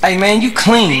Lokes. Hey, man, you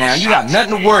clean now. You got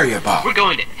nothing to worry about. We're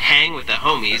going to hang with the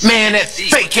homies. Man, that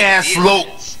fake-ass Loke.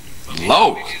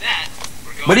 Loke?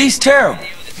 But he's terrible.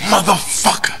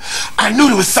 Motherfucker. I knew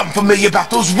there was something familiar about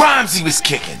those rhymes he was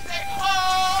kicking.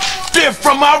 They're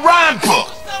from my rhyme book.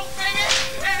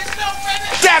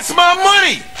 That's my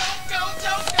money.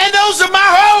 And those are my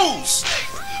hoes.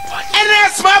 And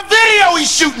that's my video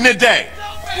he's shooting today.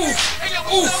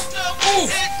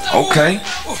 Okay.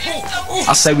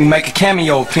 I say we make a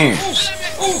cameo appearance.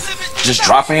 Just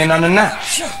drop in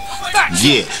unannounced.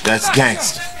 Yeah, that's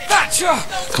gangster.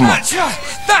 Come on.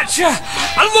 Thatcher!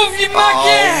 I love you,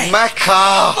 Mackie! Oh,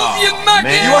 Macca. Love you, Mackie!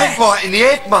 man. You ain't right in the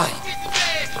head, mate.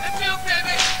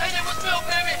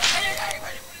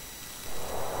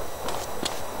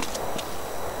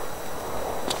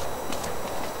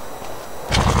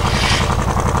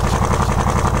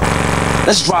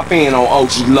 Let's drop in on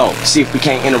OG Low. See if we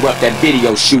can't interrupt that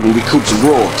video shoot and recoup some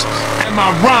royalties. And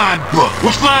my rhyme book.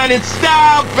 We're flying in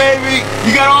style, baby.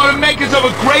 You got all the makers of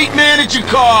a great man at your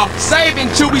car. Saving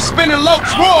till we spinning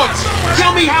Loke's royalties.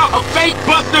 Tell me how a fake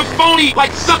buster phony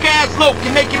like suck-ass Loke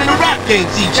can make it in a rap game,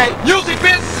 CJ. Music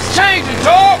business is changing,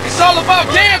 dog. It's all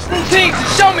about dance routines and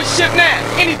showmanship now.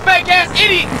 Any fake-ass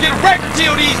idiot can get a record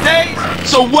deal these days.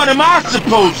 So what am I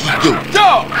supposed to do?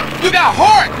 Dog, you got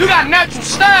heart, you got natural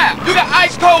style, you got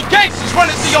ice-cold gangsters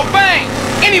running through your veins.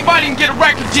 Anybody can get a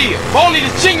record deal, but only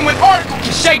the genuine article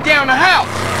can shake down the house.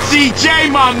 CJ,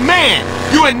 my man,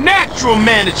 you a natural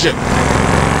manager.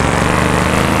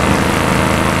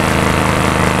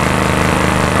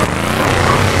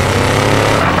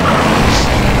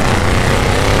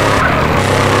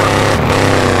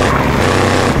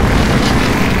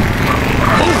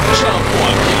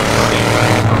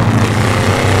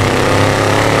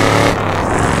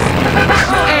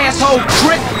 Asshole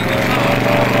prick.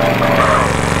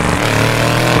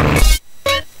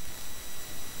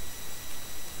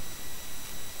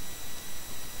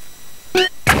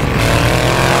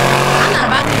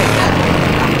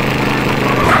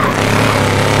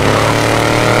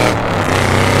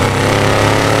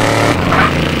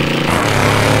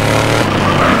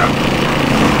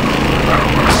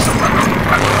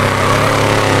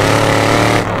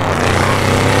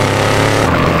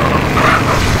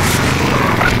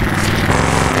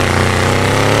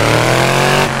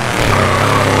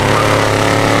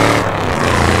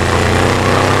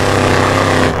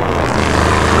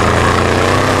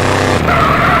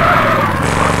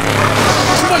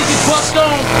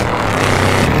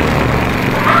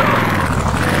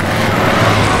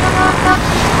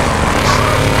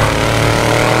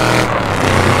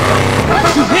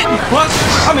 Bust,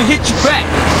 I'ma hit you back.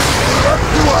 What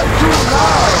do I do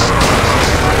now?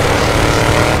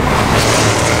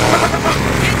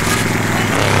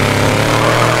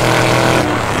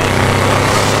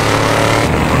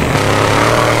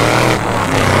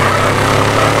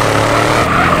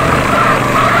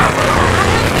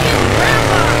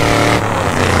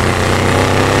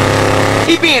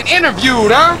 He being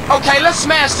interviewed, huh? Okay, let's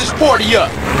smash this party up.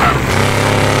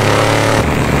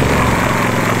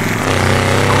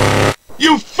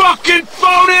 You fucking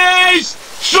phonies!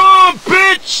 Son,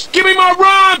 bitch! Give me my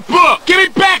rhyme book! Give me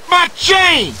back my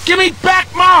chain! Give me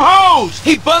back my hose!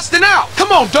 He busting out.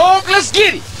 Come on, dog, let's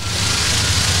get it.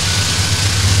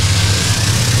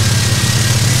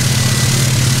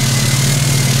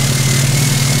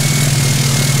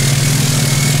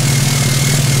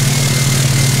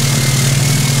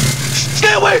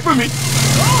 Stay away from me!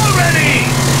 Already!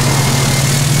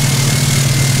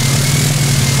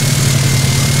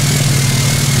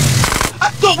 I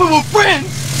thought we were friends!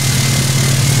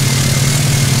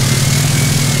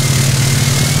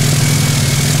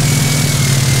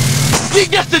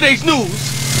 Get yesterday's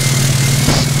news!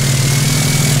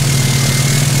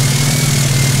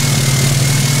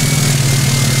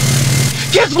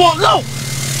 Kids want low!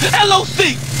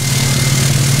 LOC!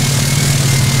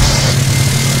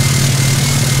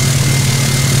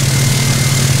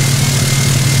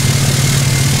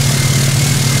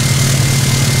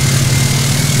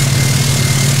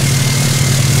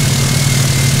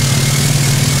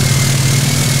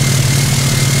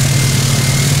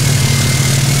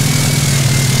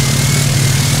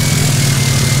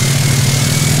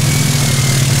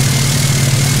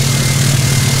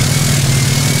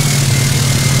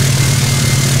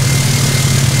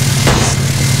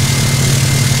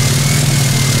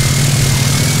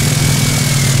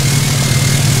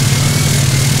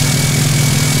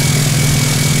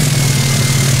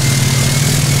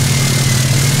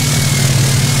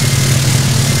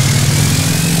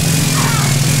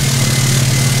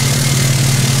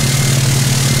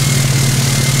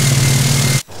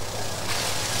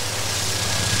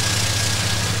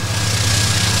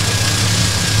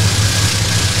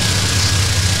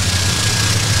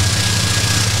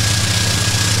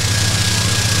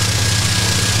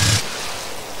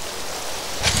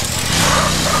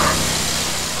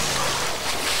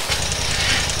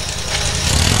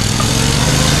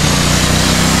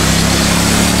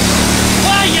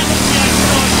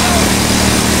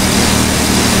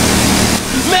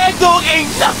 Dog ain't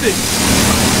nothing!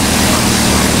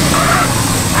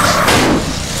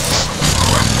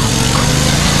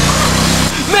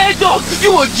 Mad Dog,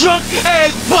 you a drunk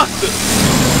ass buster!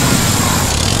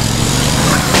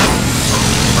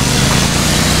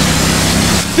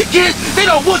 The kids, they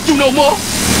don't want you no more!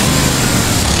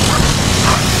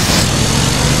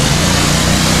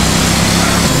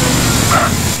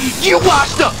 You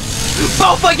washed up!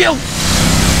 Both of you!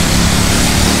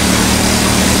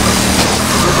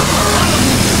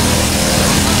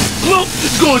 Look,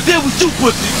 it's going down with you,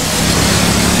 pussy!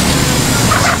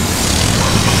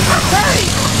 Hey!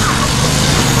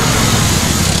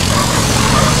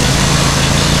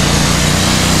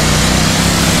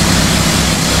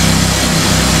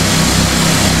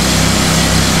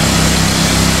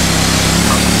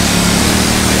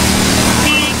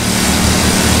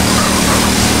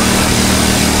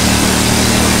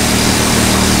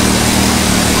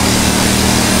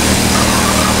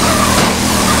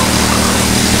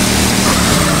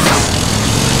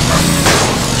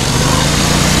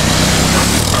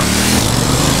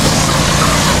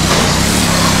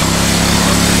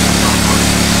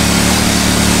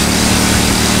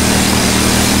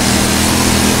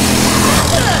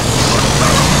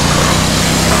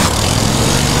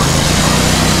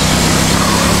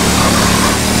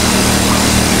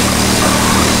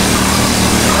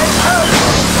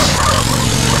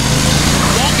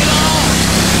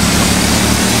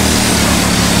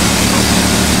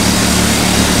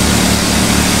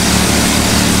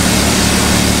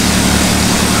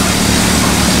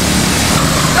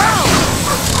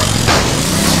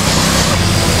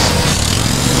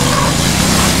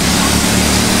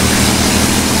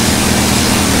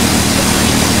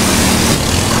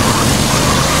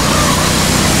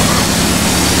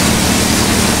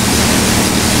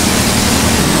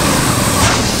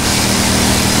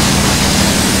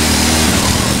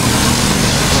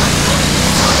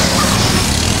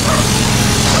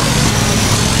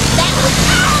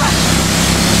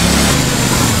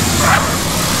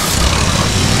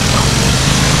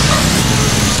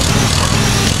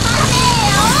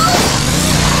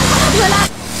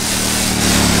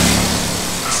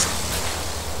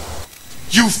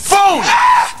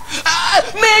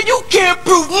 Man, you can't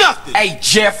prove nothing. Hey,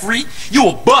 Jeffrey, you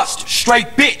a buster. Straight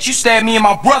bitch. You stabbed me and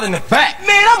my brother in the back.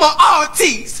 Man, I'm an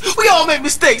artist. We all make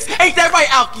mistakes. Ain't that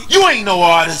right, Alki? You ain't no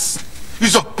artist.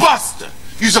 You's a buster.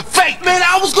 You's a fake. Man,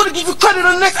 I was gonna give you credit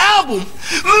on the next album.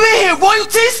 Man,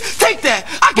 royalties? Take that.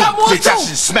 I got more bitch, too. I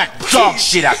should smack dog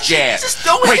shit out your ass. Just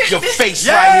don't Break hit your me. face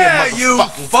Yeah, right here, you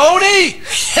motherfucker. phony!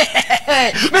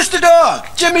 Mr. Dog,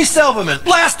 Jimmy Silverman,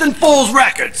 Blasting Fools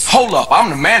Records. Hold up,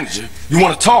 I'm the manager. You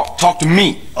wanna talk? Talk to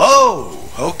me. Oh,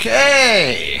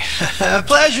 okay.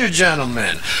 Pleasure,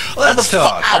 gentlemen. Let's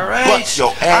talk, all right? butt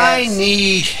your ass. I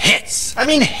need hits. I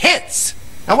mean hits.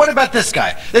 Now what about this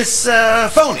guy? This,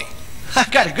 phony? I've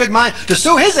got a good mind to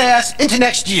sue his ass into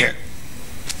next year.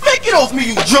 Make it off me,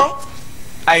 you drunk.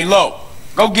 Hey, Lo,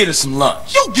 go get us some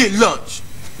lunch. You get lunch.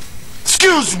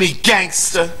 Excuse me,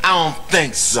 gangster. I don't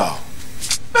think so.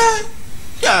 Man,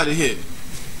 get out of here.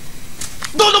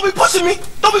 Don't be pushing me.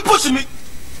 Don't be pushing me.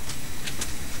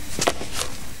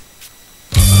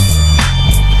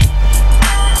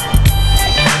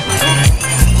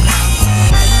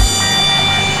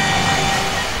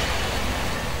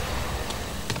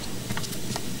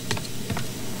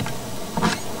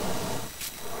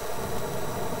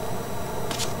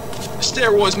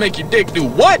 Steroids make your dick do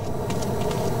what?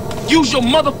 Use your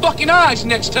motherfucking eyes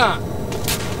next time.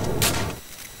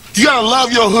 You gotta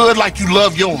love your hood like you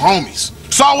love your homies.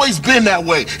 It's always been that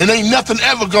way, and ain't nothing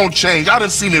ever gonna change. I done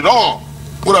seen it all.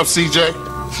 What up, CJ?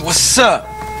 What's up?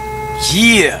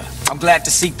 Yeah, I'm glad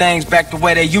to see things back the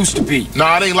way they used to be.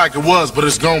 Nah, it ain't like it was, but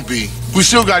it's gonna be. We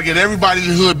still gotta get everybody in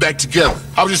the hood back together.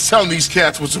 I was just telling these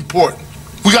cats what's important.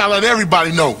 We gotta let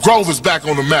everybody know Grove is back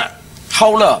on the map.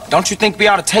 Hold up, don't you think we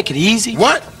ought to take it easy?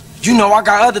 What? You know I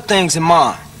got other things in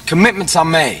mind. Commitments I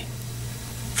made.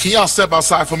 Can y'all step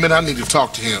outside for a minute? I need to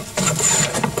talk to him.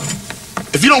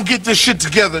 If you don't get this shit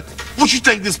together, what you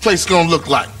think this place is gonna look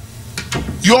like?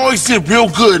 You always did real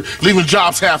good leaving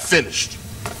jobs half finished.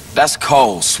 That's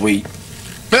cold, sweet.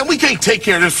 Man, we can't take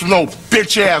care of this from no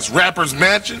bitch-ass rapper's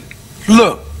mansion.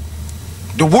 Look,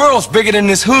 the world's bigger than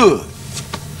this hood.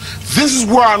 This is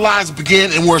where our lives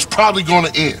begin and where it's probably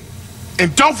gonna end.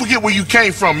 And don't forget where you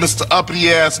came from, Mr.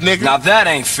 Uppity-ass nigga. Now that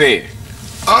ain't fair.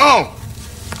 Oh.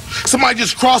 Somebody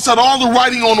just crossed out all the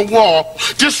writing on the wall,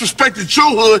 disrespected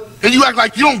your hood, and you act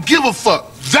like you don't give a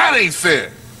fuck. That ain't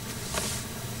fair.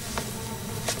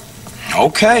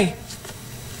 Okay.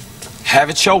 Have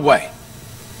it your way.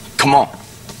 Come on.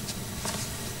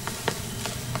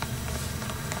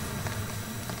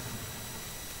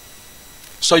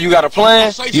 So you got a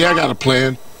plan? Yeah, I got a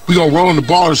plan. We gonna roll in the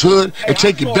Baller's hood and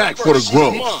take it back for the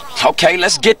Grove. Okay,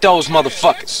 let's get those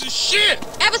motherfuckers. Shit!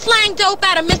 Ever slang dope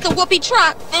out of Mr. Whoopi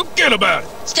truck? Forget about it.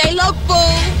 Stay low, fool.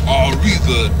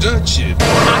 Aretha done shit.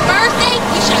 My birthday,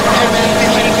 we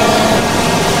shall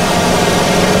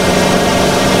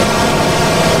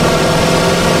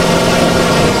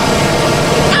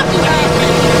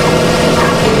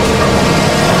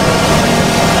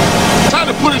Time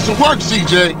to put in some work,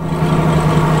 CJ.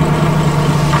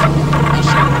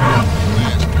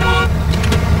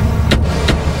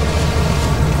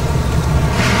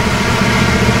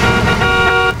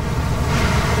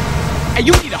 Hey,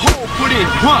 you need a hole put in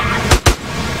run.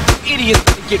 Idiots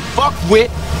to get fucked with.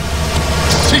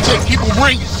 CJ, keep them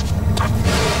ringing.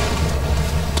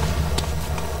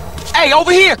 Hey,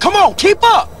 over here, come on, keep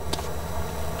up.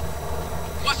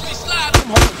 Watch me slide. Them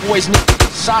homeboys need to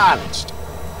be silenced.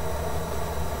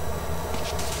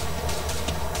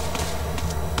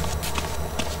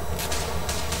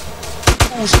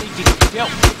 Fools need to get dealt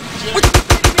with. What you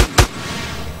kidding me?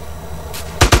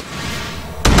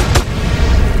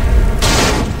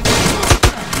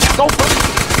 Go for it.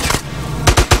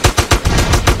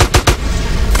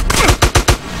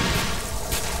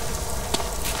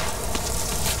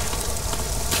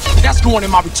 That's going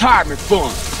in my retirement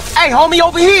fund. Hey, homie,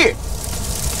 over here.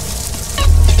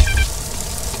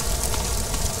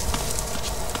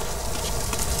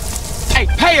 Hey,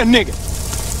 pay a nigga.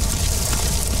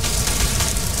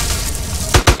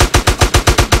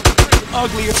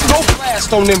 Uglier. Go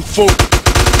blast on them fools.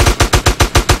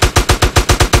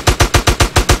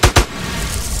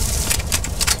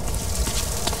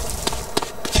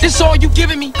 This all you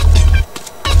giving me?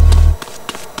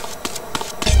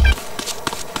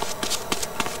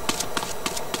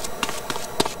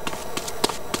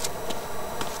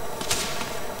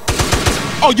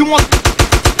 Oh, you want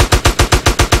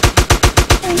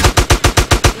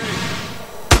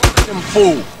them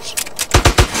fools?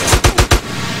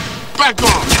 Back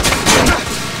on.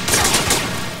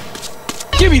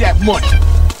 Give me that money.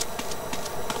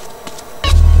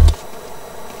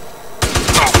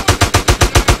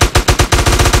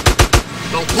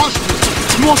 Don't push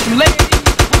me. You want some legs?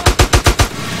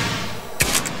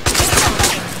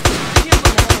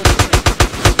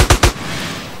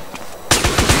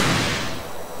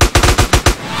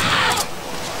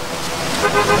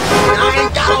 I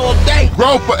ain't got all day.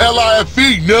 Grow for LIFE,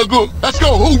 nigga. Let's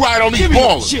go. Who ride on these Give me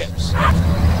ballers? them chips.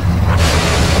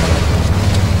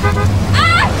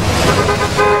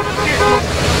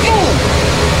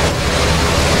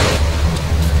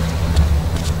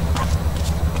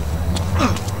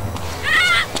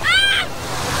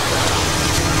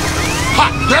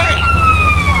 Hot damn!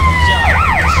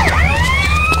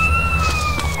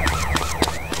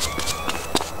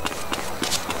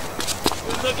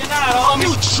 Looking out, homie.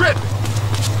 You tripping.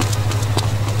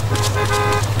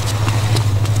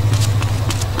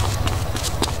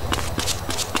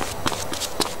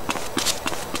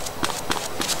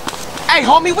 Hey,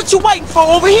 homie, what you waiting for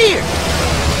over here?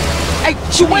 Hey,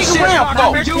 what you waiting around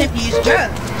for?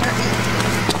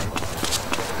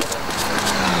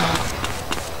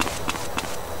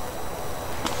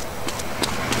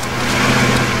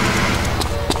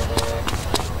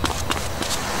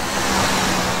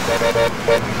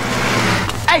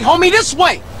 Hey, homie, this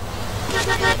way!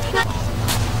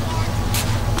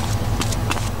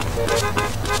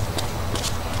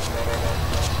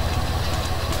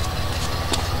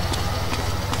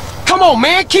 Come on,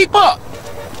 man, keep up!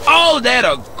 All that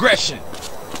aggression.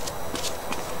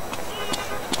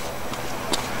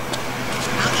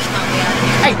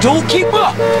 Hey, dude, keep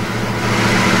up!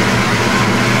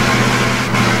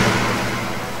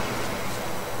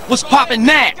 What's poppin'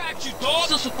 now?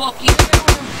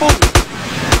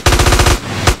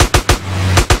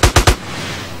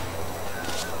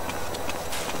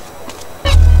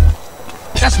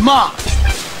 That's mine.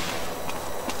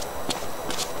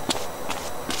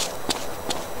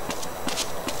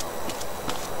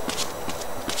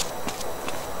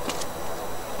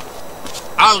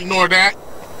 I'll ignore that.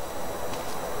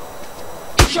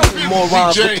 Show me more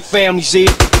rhymes with the family's here.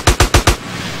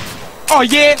 Oh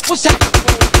yeah? What's that?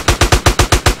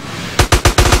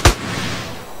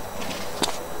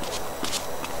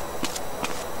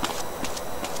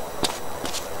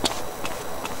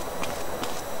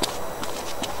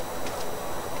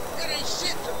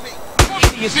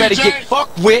 Idiots better get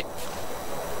fucked with.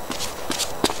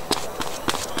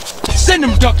 Send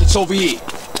them ducats over here.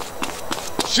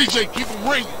 CJ, keep them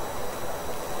ringing.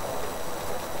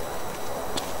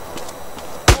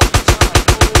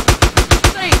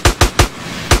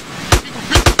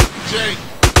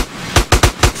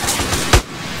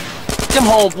 Them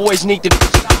homeboys need to be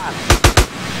silent.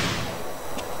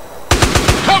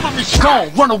 Cover me, Go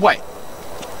on, run away.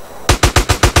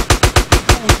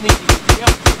 Fools need to be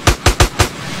helped.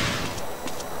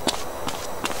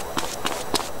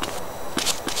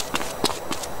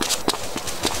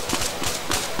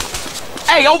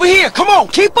 Hey, over here, come on,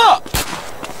 keep up!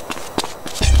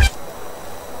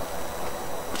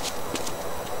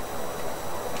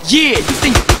 Yeah, you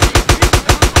think...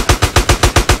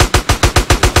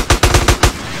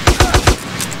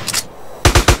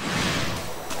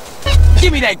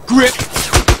 Give me that grip!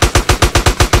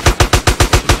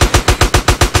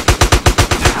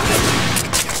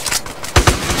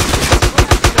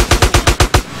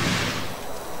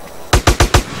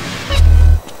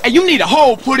 Hey, you need a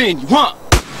hole put in you, huh?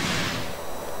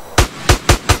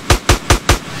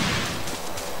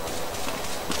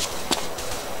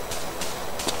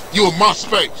 You in my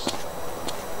space.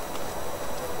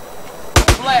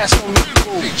 Blast on you,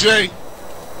 CJ.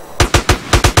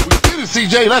 We did it,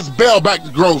 CJ. Let's bail back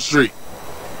to Grove Street.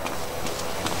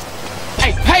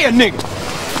 Hey, pay a nigga!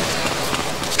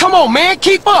 Come on, man,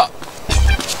 keep up!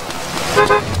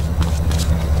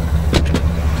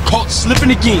 Caught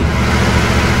slipping again.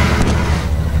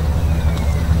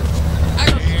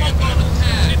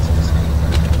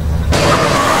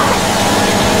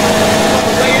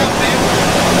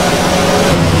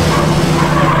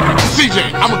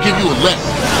 CJ, I'm gonna give you a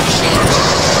lesson.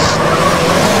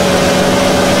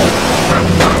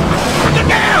 Get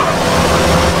down!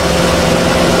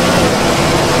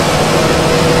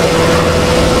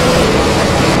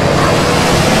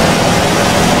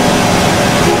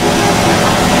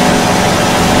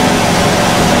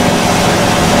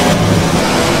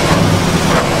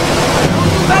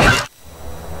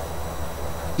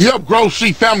 Yep, Grove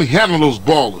Street family handle those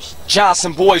ballers.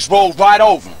 Johnson boys rolled right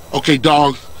over him. Okay,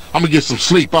 dog. I'm gonna get some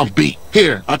sleep. I'm beat.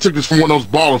 Here, I took this from one of those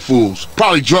baller fools.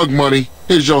 Probably drug money.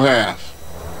 Here's your half.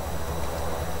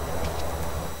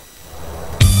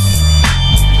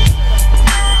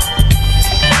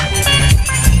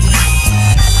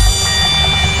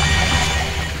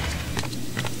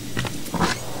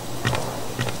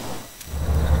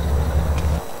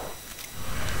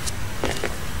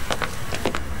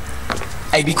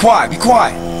 Hey, be quiet, be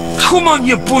quiet. Come on,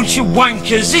 you bunch of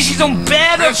wankers. This is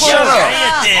unbearable. Shut up.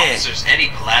 Officers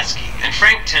Eddie Pulaski and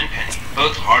Frank Tenpenny,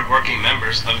 both hard-working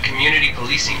members of a community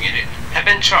policing unit, have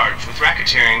been charged with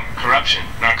racketeering, corruption,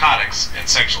 narcotics, and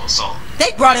sexual assault.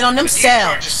 They brought it on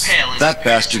themselves. That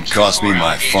bastard cost me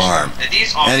my farm.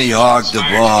 These And he officers hogged the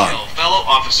conspired to ball. kill fellow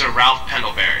officer Ralph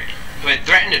Pendlebury, who had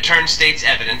threatened to turn state's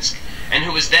evidence, and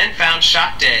who was then found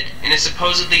shot dead in a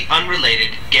supposedly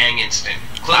unrelated gang incident.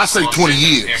 I say 20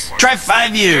 years. Try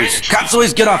 5 years. Cops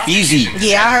always get off easy.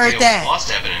 Yeah, I heard that. Lost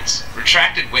evidence,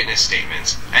 retracted witness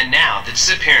statements, and now the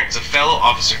disappearance of fellow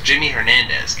officer Jimmy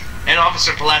Hernandez and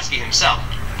Officer Pulaski himself,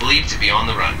 believed to be on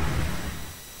the run.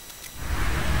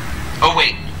 Oh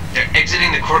wait, they're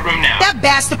exiting the courtroom now. That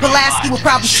bastard Pulaski will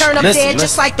probably turn up dead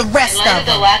just like the rest In light of of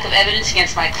the them. lack of evidence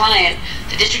against my client,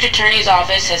 the district attorney's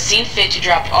office has seen fit to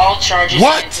drop all charges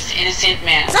against this innocent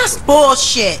man. That's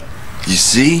bullshit. You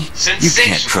see? You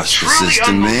can't trust the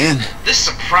system, man. This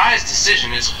surprise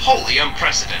decision is wholly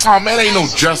unprecedented. Oh man, ain't no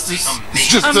justice. It's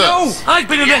just I know. us. I've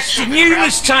been arrested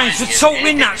numerous times for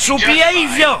totally natural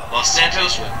behavior. Los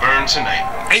Santos will burn tonight.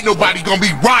 Ain't nobody gonna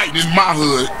be riding in my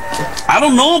hood. I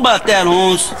don't know about that,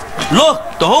 Holmes.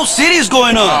 Look, the whole city is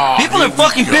going on. People are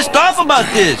fucking pissed off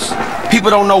about this.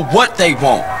 People don't know what they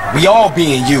want. We all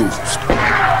being used.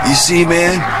 You see,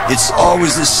 man, it's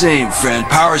always the same, friend.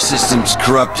 Power systems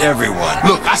corrupt everyone.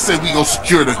 Look, I said we gonna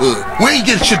secure the hood. We ain't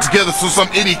getting shit together so some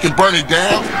idiot can burn it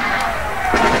down.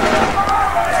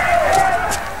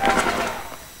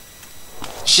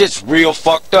 Shit's real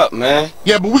fucked up, man.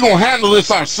 Yeah, but we gonna handle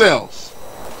this ourselves.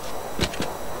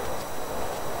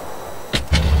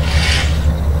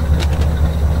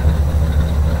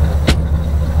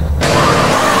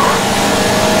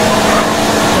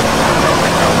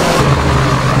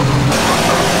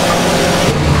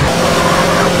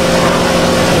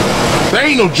 There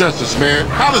ain't no justice, man.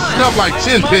 How does stuff like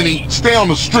Tenpenny stay on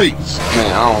the streets?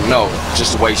 Man, I don't know.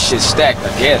 Just the way shit's stacked,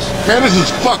 I guess. Man, this is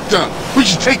fucked up. We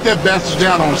should take that bastard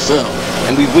down ourselves.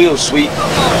 And we will, sweet.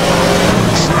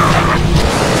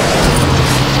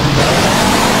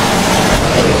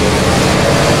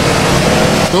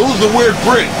 So who's the weird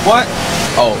prick? What?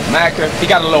 Oh, Macker, he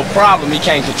got a little problem he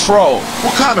can't control.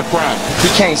 What kind of problem? He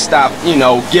can't stop, you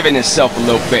know, giving himself a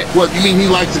little bit. What, you mean he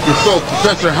likes to consult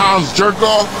Professor Hound's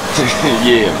jerk-off?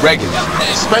 Yeah, regular.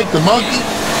 Spank the monkey?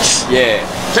 Yeah.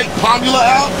 Take Pomula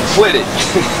out? Quit it.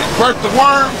 Birth the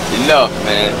worm? Enough,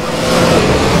 man.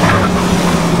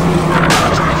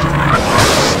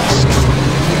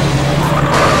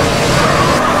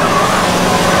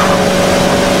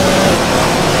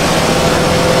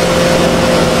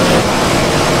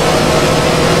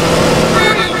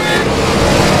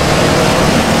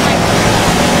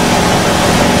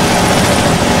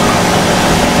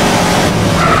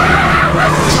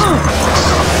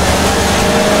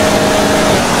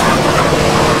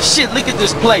 Shit, look at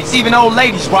this place. Even old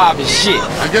ladies robbing shit.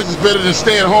 I guess it's better than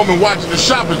staying home and watching the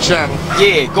shopping channel.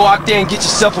 Yeah, go out there and get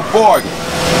yourself a bargain.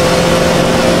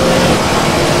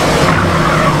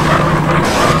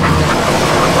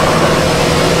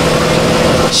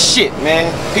 Shit,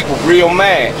 man. People real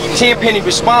mad. Tenpenny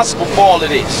responsible for all of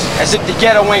this. As if the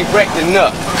ghetto ain't wrecked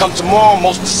enough. Come tomorrow,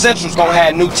 most of the Central's gonna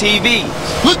have new TVs.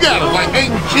 Look at them, like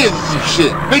hating kids and some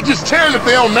shit. They just tearing up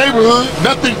their own neighborhood.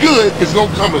 Nothing good is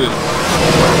gonna come of it.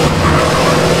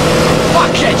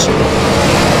 Fuck it!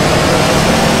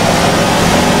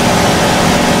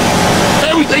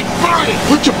 Everything burning!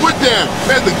 Put your foot down!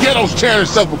 Man, the ghetto's tearing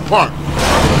itself apart.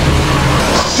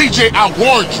 CJ, I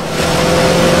warned you.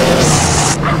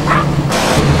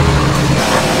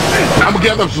 I'm gonna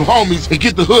gather up some homies and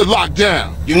get the hood locked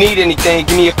down. You need anything,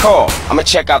 give me a call. I'm gonna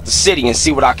check out the city and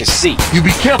see what I can see. You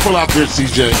be careful out there,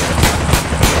 CJ.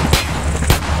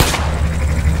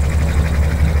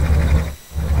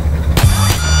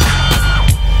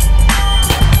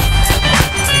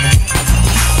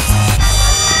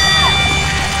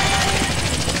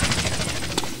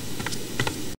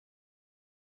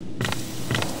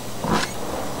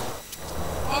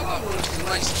 All I want is a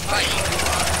nice fight.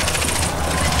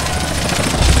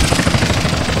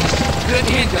 Good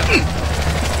handgun.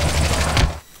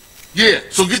 Yeah,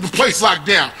 so get the place locked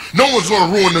down. No one's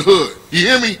gonna ruin the hood. You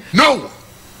hear me? No one.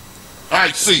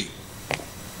 Alright, see.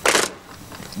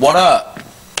 What up?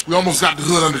 We almost got the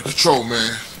hood under control,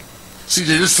 man. CJ,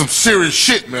 this is some serious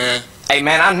shit, man. Hey,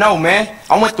 man, I know, man.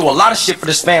 I went through a lot of shit for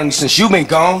this family since you been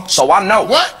gone, so I know.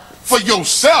 What? For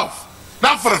yourself,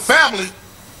 not for the family.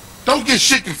 Don't get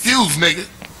shit confused, nigga.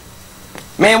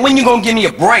 Man, when you gonna give me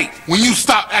a break? When you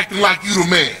stop acting like you the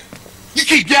man. You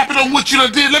keep yapping on what you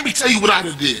done did, let me tell you what I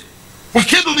done did. When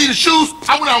Kendall needed shoes,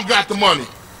 I went out and got the money.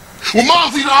 When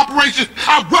Mom's in the operation,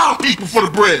 I rob people for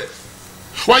the bread.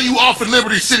 While you off in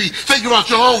Liberty City thinking about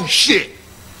your own shit.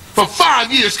 For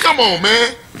 5 years, come on,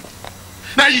 man.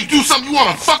 Now you do something you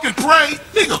wanna fucking pray?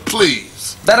 Nigga,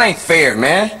 please. That ain't fair,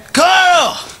 man.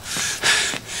 Carl!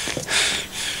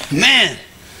 Man,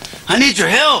 I need your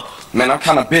help. Man, I'm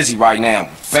kinda busy right now.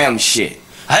 Family shit.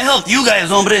 I helped you guys,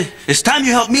 hombre. It's time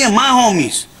you help me and my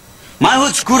homies. My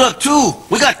hood screwed up too.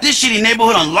 We got this shitty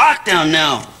neighborhood on lockdown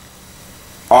now.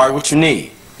 Alright, what you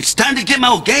need? It's time to get my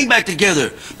whole gang back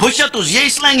together. Push out those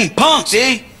yay-slanging punks,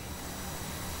 eh?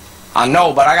 I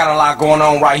know, but I got a lot going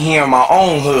on right here in my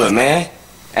own hood, man.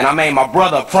 And I made my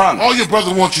brother a promise. All your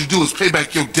brother wants you to do is pay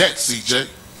back your debt, CJ.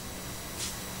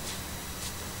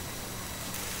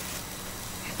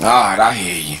 Alright, I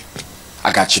hear you.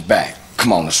 I got your back.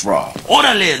 Come on, let's roll.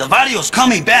 Orale, the barrio's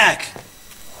coming back.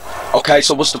 Okay,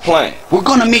 so what's the plan? We're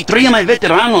gonna meet 3 of my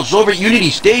veteranos over at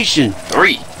Unity Station.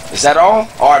 3? Is that all?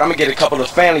 Alright, I'm gonna get a couple of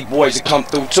family boys to come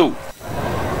through too.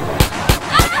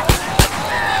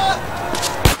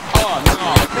 Oh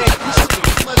no, man, you spend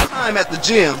too much time at the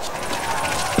gym.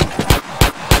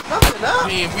 Something up.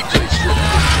 Man, we just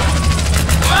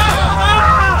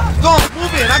go on,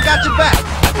 move in, I got your back.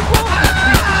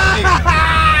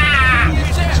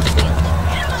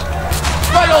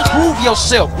 Prove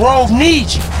yourself. Grove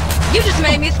needs you. You just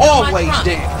made me spill always my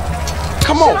there.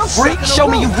 Come on, freak. Show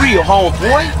me you real,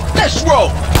 homeboy. Let's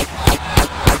roll.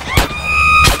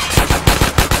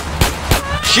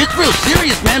 Shit's real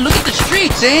serious, man. Look at the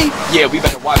streets, eh? Yeah, we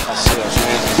better watch ourselves,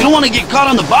 man. We don't want to get caught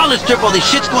on the bottle strip while this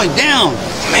shit's going down.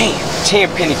 Man,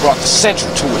 Tenpenny brought the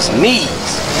Central to his knees.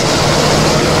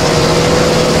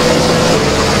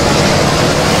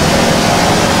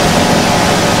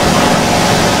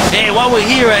 While we're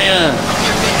here, I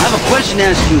have a question to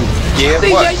ask you. Yeah,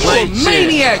 what? You a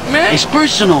maniac, man. It's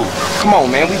personal. Come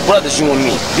on, man. We brothers, you and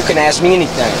me. You can ask me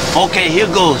anything. Okay, here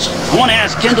goes. I want to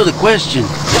ask Kendall the question.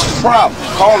 What's the problem?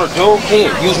 Call her, dude. Here,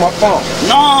 use my phone.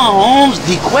 No, Holmes,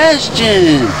 the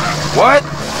question. What?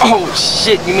 Oh,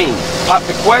 shit, you mean pop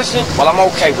the question? Well, I'm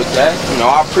okay with that. You know,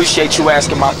 I appreciate you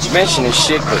asking my permission and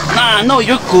shit, but... Nah, I know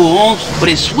you're cool, Holmes, but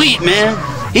it's sweet, man.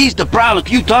 He's the problem.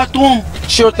 Can you talk to him?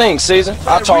 Sure thing, Caesar.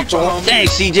 I'll talk to him.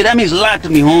 Thanks, CJ. That means a lot to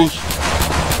me, Holmes.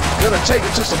 Gonna take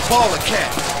it to some baller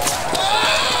cat.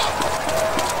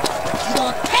 You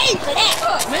gonna pay for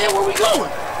that? Man, where we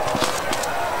going?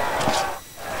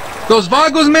 Those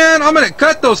vagos, man, I'm gonna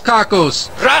cut those cacos.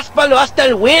 Ráspalo hasta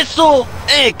el hueso.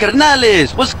 Hey,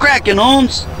 carnales, what's cracking,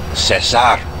 Holmes?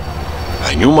 Cesar,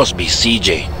 and you must be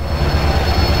CJ.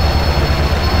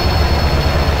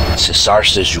 Cesar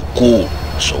says you cool,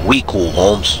 so we cool,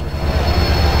 Holmes.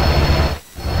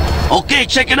 Okay,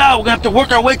 check it out. We're gonna have to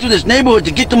work our way through this neighborhood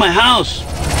to get to my house.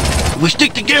 If we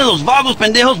stick together, those vagos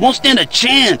pendejos won't stand a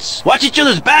chance. Watch each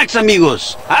other's backs,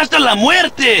 amigos. Hasta la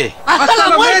muerte. Hasta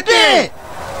la muerte.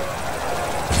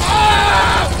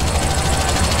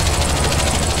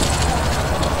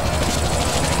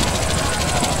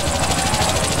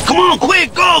 Come on,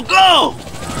 quick, go, go!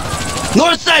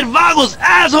 Northside vagos,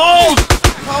 assholes!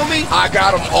 Homie, I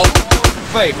got him all in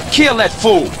favor. Kill that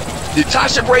fool. did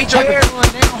Tasha braid your hair?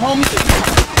 Homie.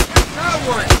 Not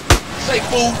one. Say,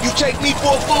 fool, you take me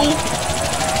for a fool?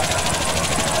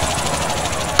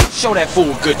 Show that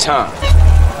fool a good time.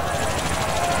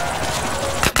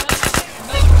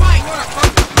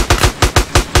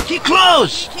 Keep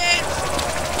close!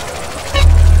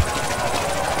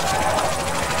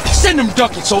 Send them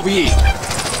ducats over here.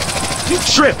 You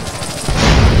tripping.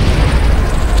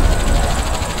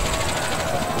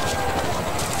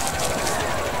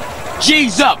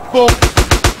 G's up, fool.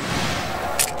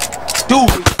 Dude.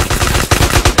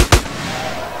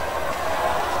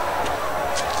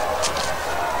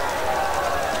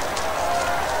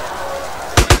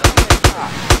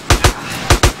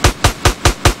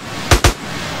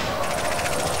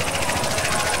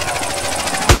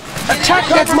 Attack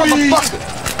that motherfucker.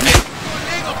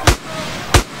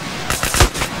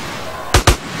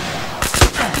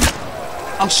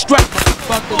 I'm strapped,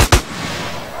 motherfucker.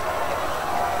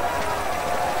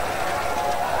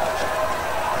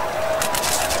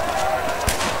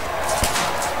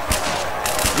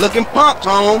 Looking pumped,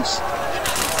 Holmes.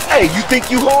 Hey, you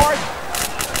think you hard?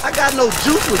 I got no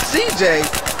juice with CJ.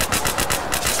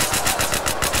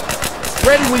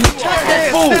 Ready when you attack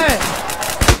that fool.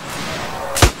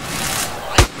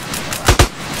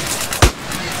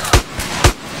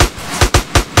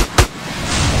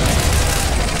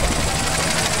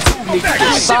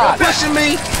 Stop pushing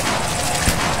me.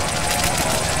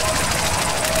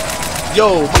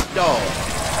 Yo, my dog.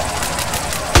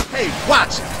 Hey,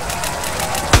 watch it.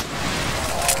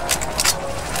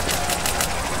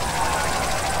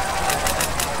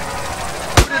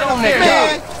 on there,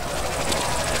 man.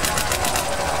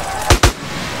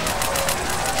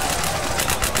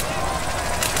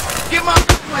 Get my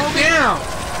down.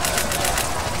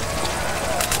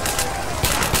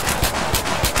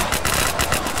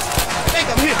 Make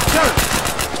him hit the dirt.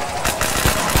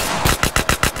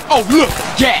 Oh, look,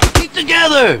 yeah. Keep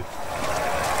together.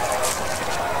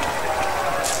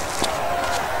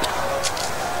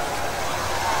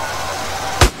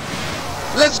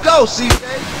 Let's go, CJ.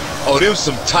 Oh, them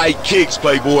some tight kicks,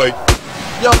 playboy.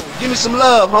 Yo, give me some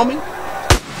love, homie.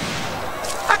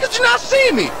 How could you not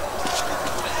see me?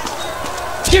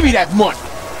 Give me that money.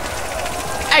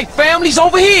 Hey, family's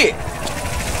over here.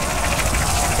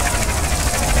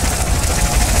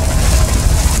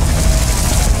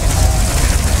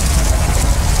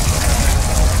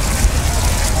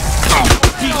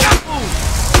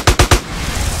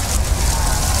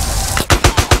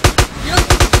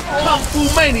 Kung Fu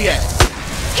maniac.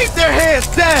 Keep their hands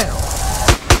down.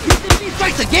 He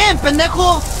strikes again,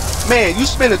 pendejo. Man, you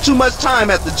spending too much time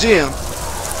at the gym.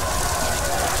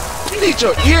 You need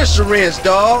your ear syringe,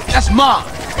 dog. That's mine.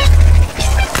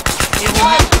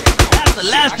 That's the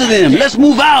last of them. Let's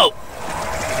move out.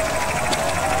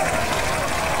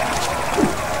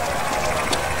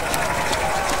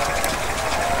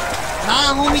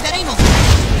 Nah, homie, that ain't no...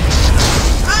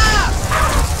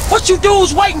 What you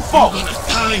dudes waiting for?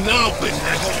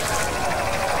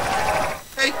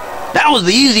 That was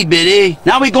the easy bit, eh?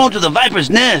 Now we going to the Viper's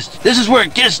Nest. This is where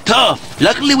it gets tough.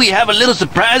 Luckily, we have a little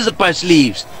surprise up our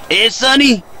sleeves. Eh,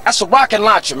 Sonny? That's a rocket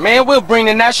launcher, man. We'll bring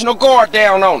the National Guard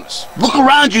down on us. Look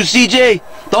around you, CJ.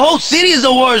 The whole city is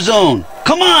a war zone.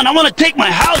 Come on, I want to take my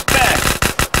house back.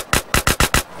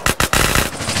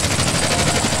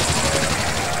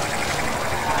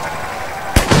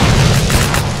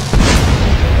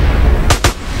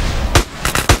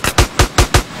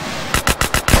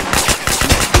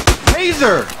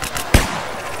 Taser!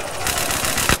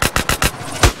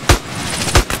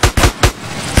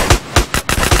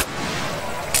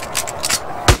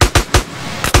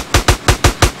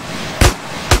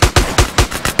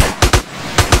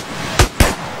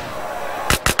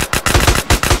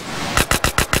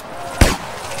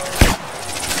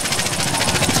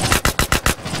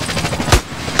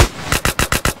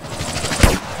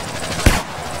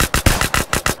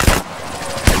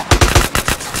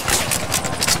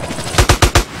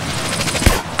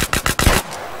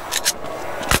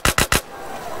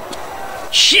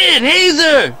 Shit,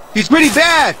 Hazer! He's pretty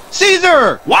bad!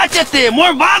 Caesar! Watch it there!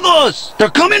 More vagos! They're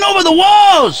coming over the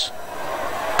walls!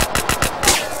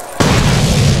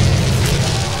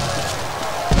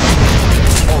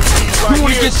 You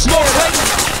wanna get smoked, right?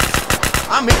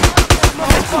 I'm in.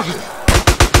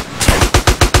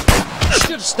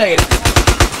 Should've stayed.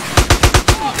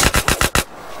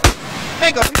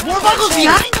 Make up. More vagos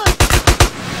behind us.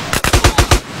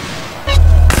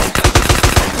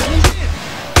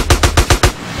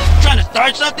 Trying to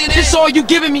start something there? This all you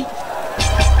giving me?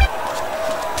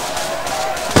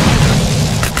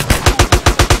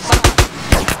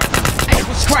 Hey,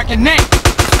 what's cracking now?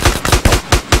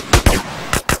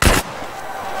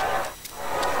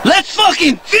 Let's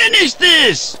fucking finish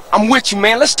this! I'm with you,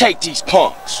 man. Let's take these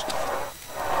punks.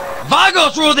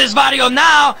 Vagos rule this barrio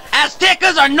now.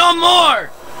 Aztecas are no more.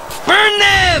 Burn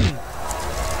them!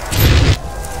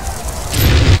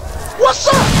 What's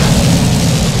up?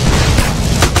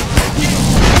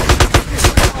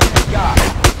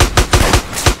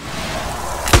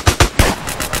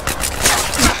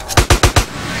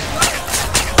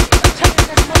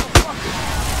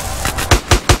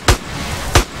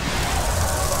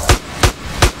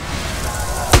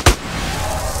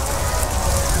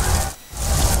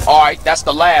 Alright, that's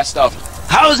the last of them.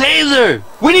 How's Hazer?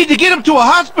 We need to get him to a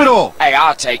hospital! Hey,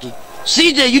 I'll take him.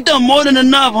 CJ, you done more than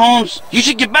enough, Holmes. You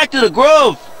should get back to the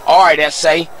Grove. Alright,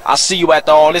 S.A. I'll see you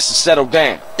after all this is settled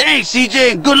down. Thanks,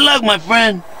 CJ. Good luck, my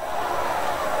friend.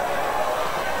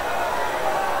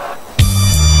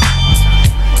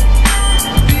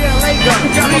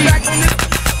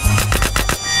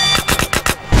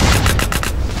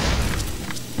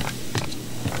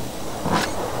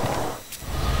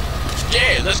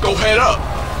 Yeah, let's go head up.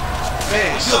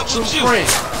 Man, What's you're up a true with you? friend.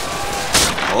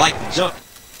 I like the jump.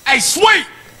 Hey, Sweet!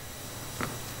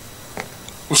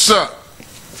 What's up?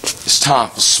 It's time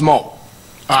for smoke.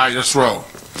 Alright, let's roll.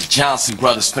 The Johnson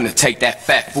brothers finna take that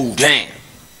fat fool down.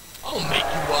 I'll make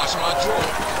you wash my drawer.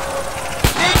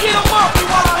 Hey, get him up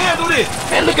while I handle this.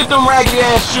 Man, look at them raggedy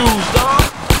ass shoes, dog.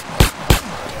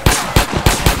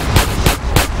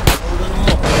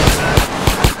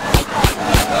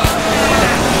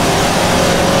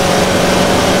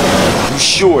 You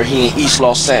sure he in East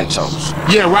Los Santos.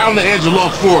 Yeah, right on the edge of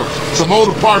Los Forks. Some old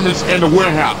apartments and a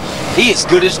warehouse. He as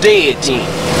good as dead, Tim.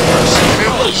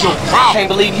 Man, what is your problem? Can't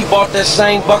believe he bought that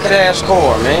same bucket-ass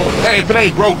car, man. Hey, if it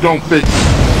ain't broke, don't fix it.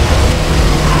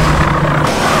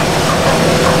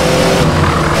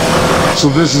 So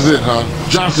this is it, huh?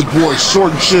 Johnson boy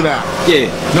sorting shit out. Yeah.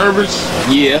 Nervous?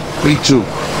 Yeah. Me too.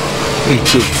 Me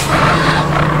too.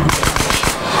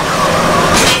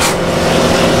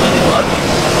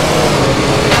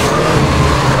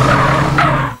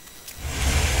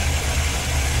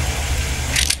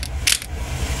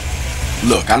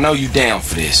 Look, I know you down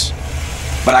for this,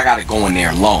 but I gotta go in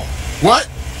there alone. What?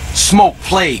 Smoke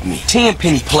played me.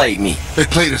 Tenpenny played me. They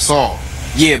played us all.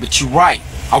 Yeah, but you're right.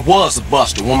 I was a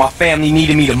buster when my family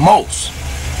needed me the most.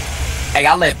 Hey,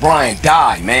 I let Brian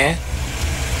die, man.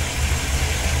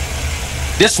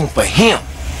 This one for him.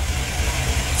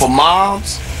 For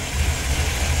Moms.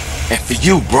 And for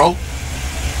you, bro.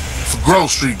 For Grove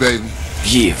Street, baby.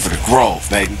 Yeah, for the Grove,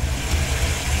 baby.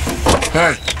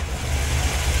 Hey.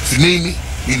 If you need me,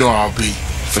 you know I'll be.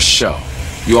 For sure.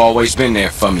 You always been there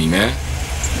for me, man.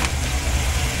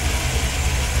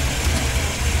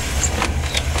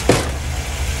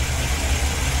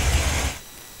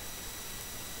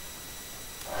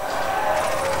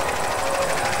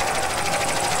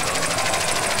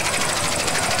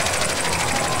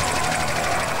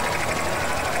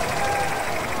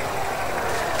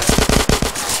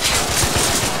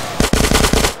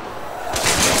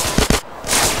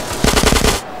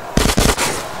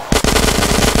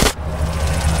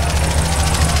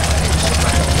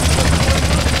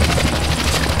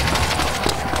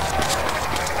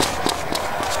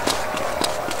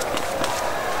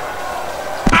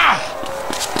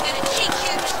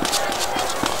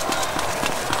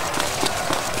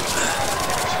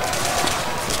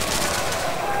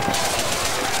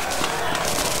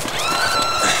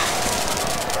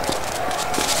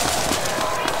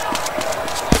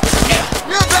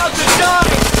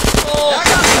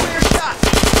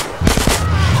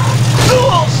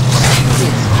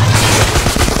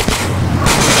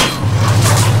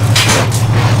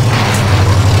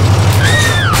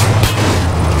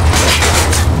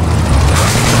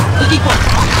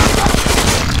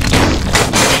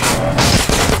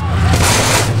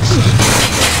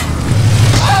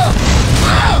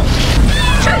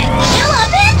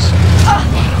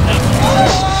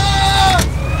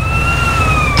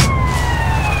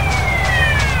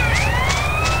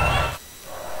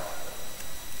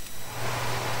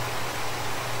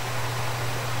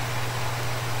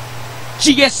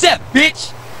 GSF,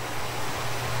 bitch!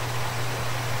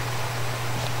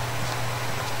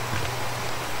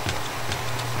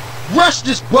 Rush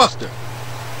this buster!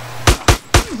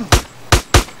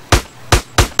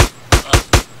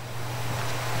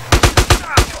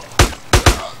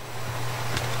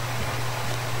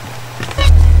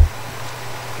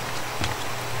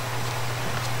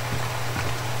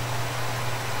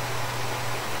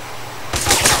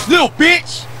 Little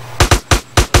bitch!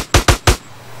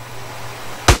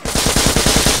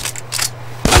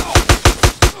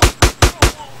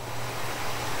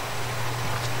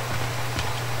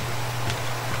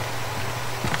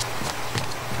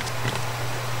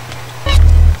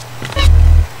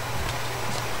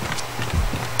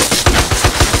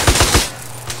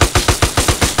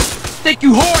 Think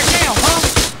you hard now, huh?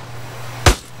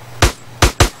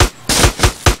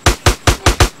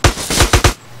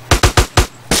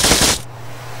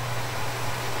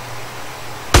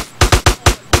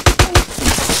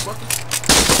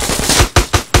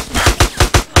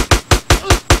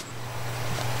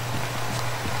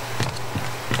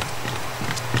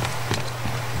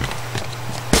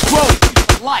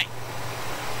 Whoa, light.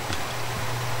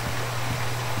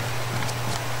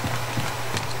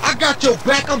 I got your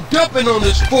back, I'm dumping on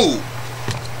this fool!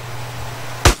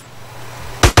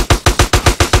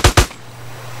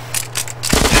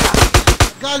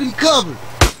 Got him covered!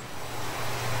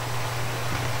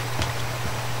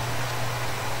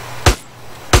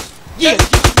 Yeah!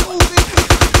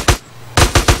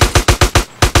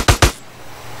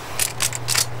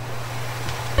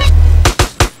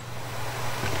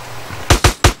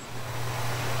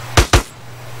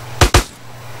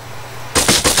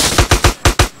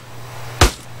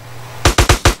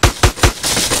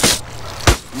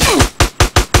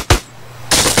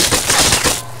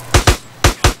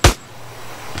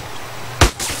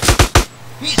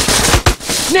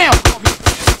 Now!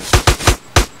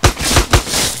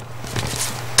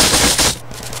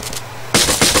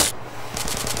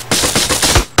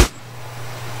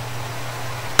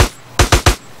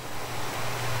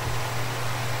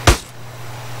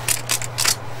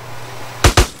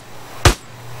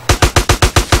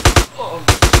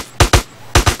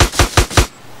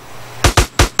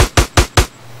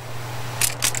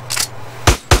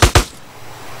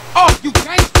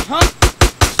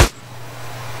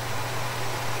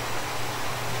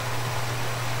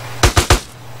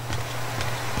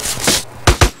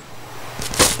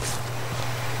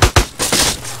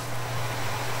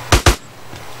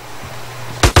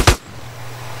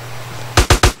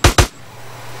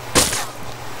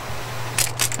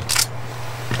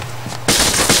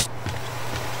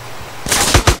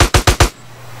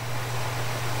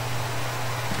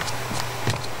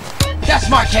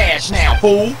 cash now,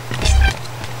 fool!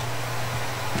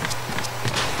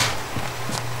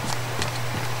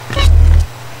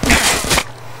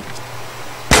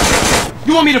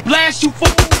 You want me to blast you, fool?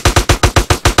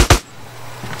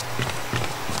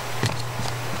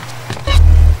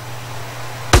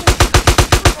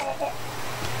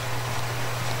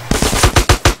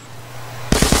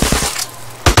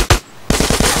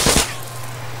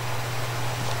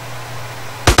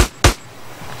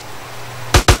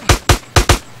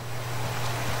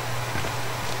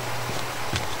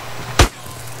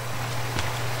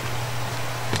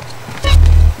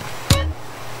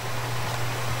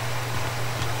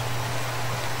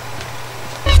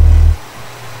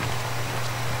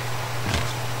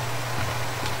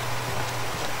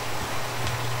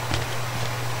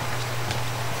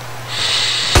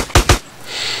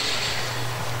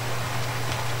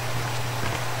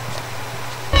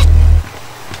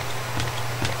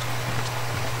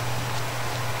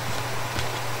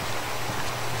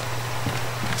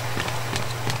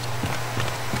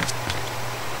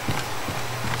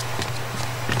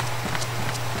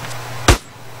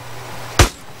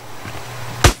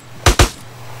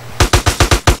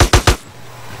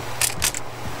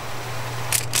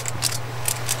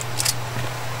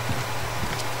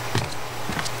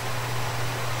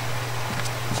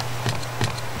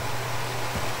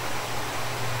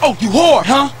 Oh, you whore,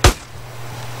 huh?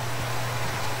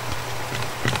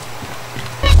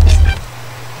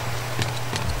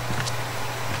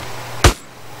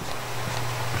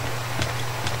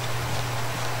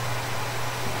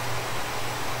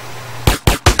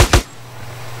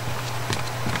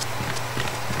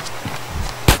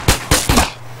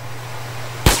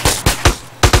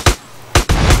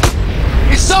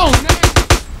 It's on, man!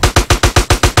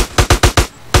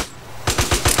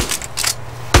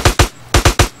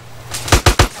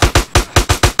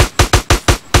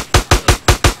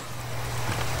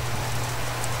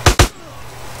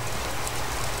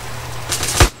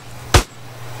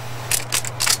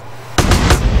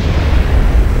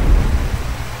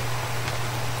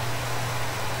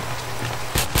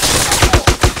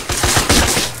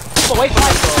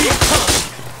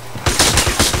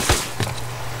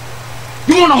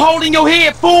 You wanna hold in your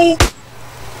head, fool?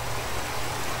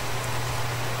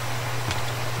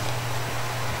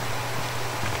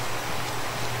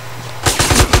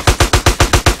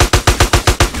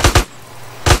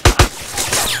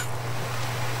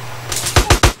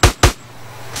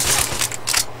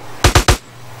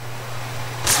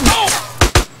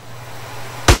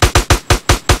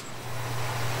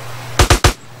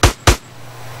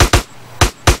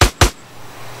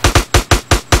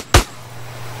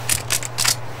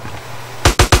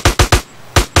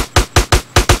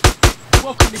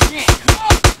 Welcome again.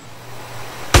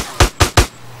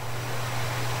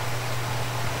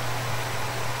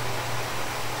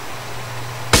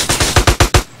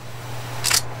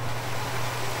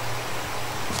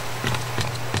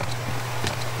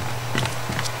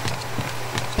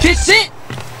 That's it.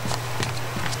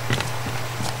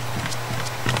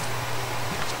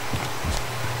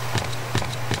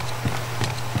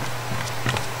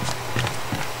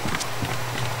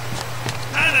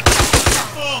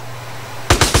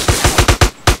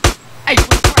 Hey,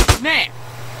 what's right now?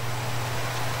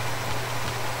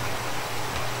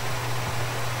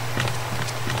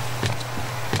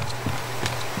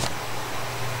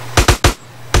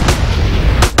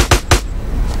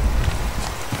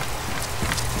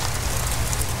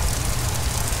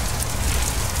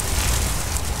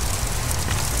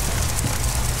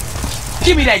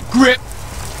 Give me that grip.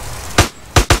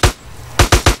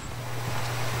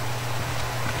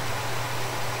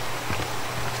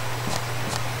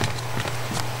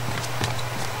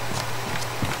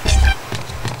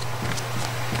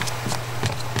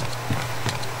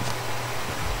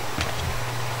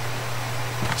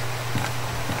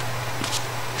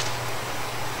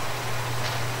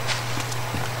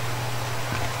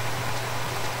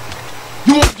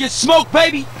 You want to get smoked,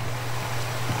 baby?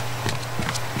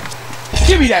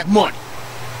 Give me that money.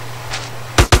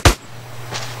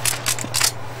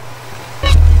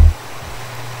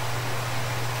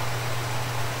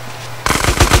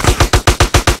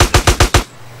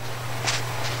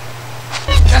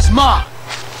 That's mine.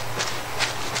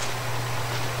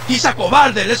 He's a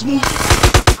cobarde. Let's move.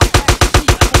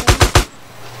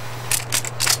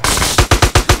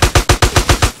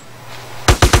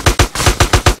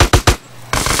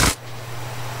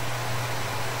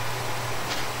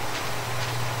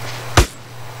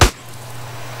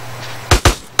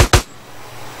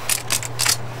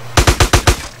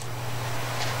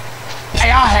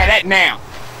 I'll have that now.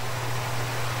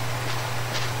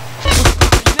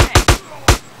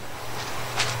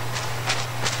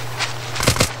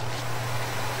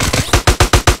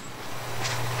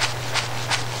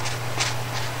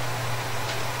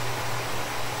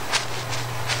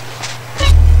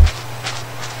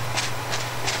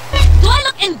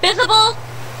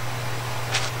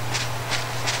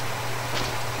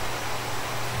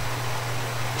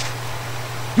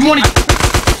 You wanna...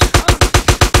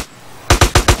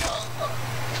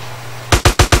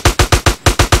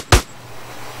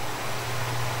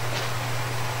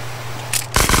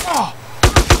 Oh.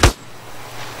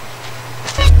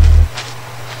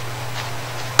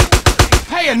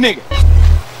 Pay a nigga.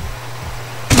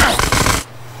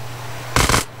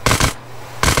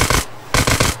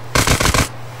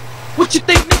 What you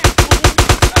think now?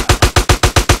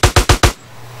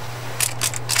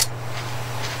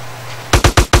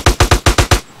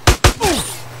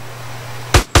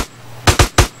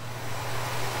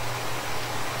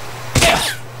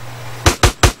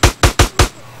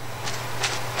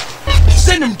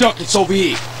 Send them ducats over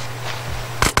here.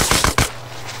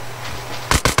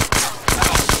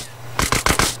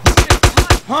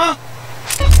 Huh?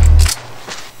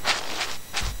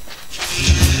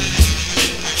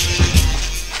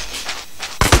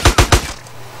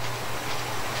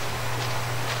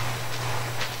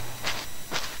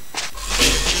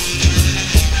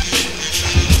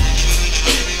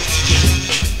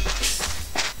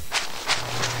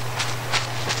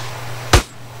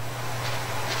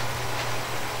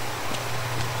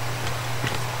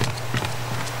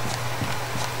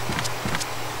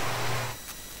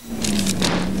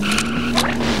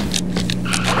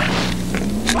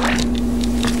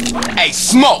 Hey,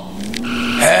 Smoke!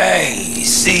 Hey,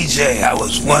 CJ, I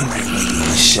was wondering when you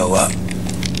would show up.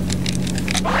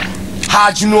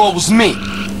 How'd you know it was me?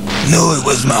 Knew it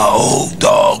was my old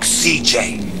dog,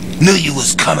 CJ. Knew you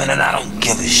was coming and I don't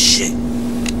give a shit.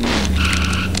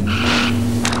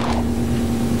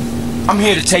 I'm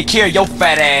here to take care of your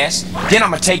fat ass. Then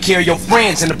I'm gonna take care of your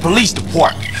friends in the police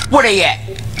department. Where they at?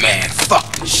 Man,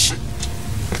 fuck this shit.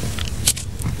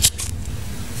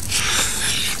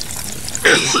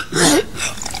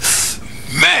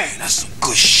 Man, that's some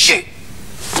good shit.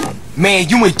 Man,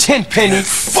 you and Tenpenny. Man,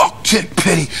 fuck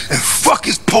Tenpenny and fuck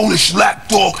his Polish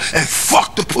lapdog and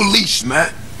fuck the police,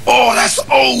 man. Oh, that's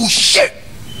old shit.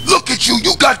 Look at you,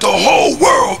 you got the whole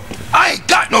world. I ain't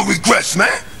got no regrets,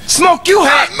 man. Smoke, you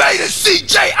had... I made it,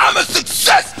 CJ. I'm a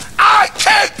success. I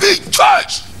can't be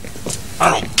touched. I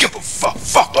don't give a fuck.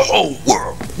 Fuck the whole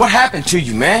world. What happened to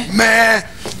you, man? Man,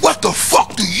 what the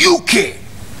fuck do you care?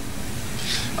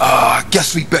 I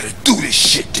guess we better do this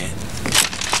shit then.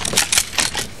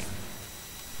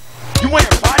 You wearing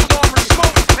body armor,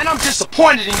 Smoke? Man, I'm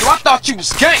disappointed in you. I thought you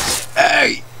was gangster.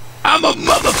 Hey, I'm a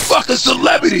motherfucking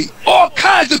celebrity. All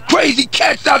kinds of crazy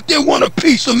cats out there want a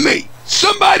piece of me.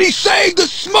 Somebody save the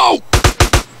Smoke!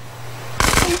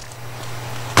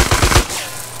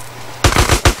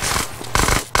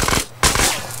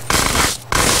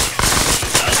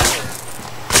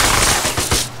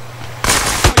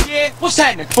 Oh yeah? What's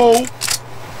happening, fool?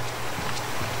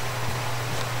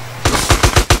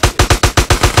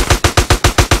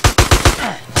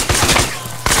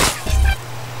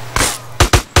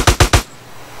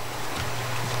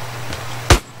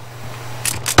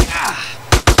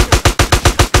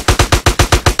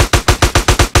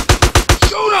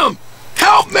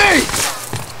 Help me!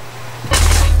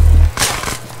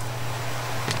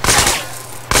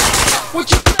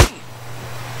 What you saying?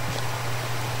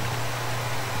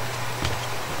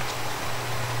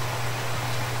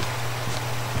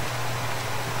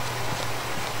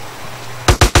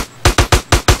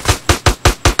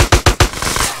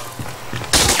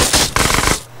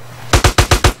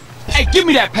 Hey, give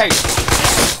me that paper.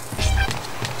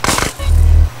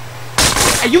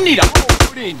 Hey, you need a hole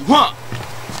put in you, huh?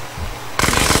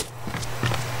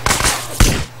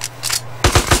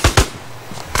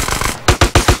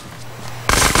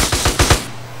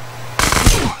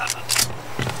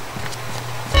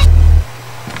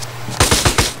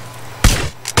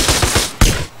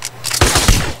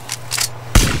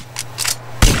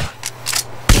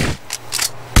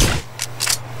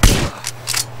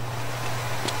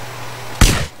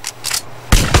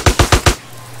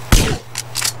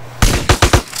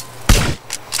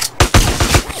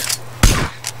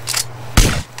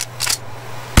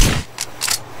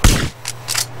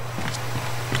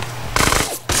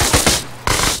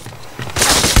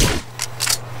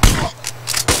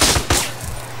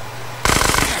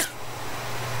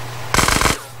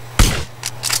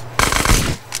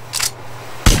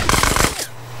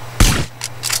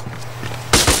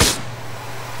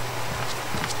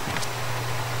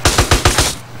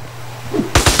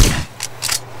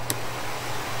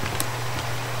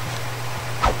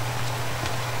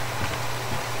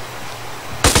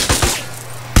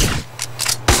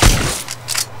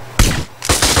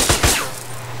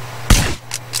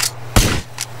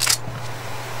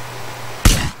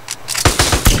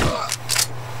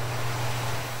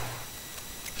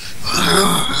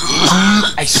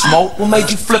 Hey, Smoke, what made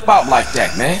you flip out like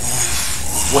that, man?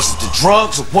 Was it the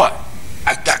drugs or what?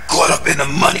 I got caught up in the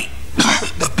money,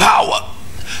 the power.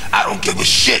 I don't give a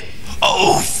shit.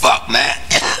 Oh, fuck, man.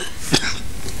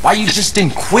 Why you just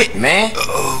didn't quit, man?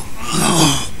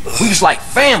 We was like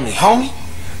family, homie.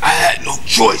 I had no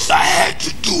choice. I had to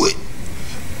do it.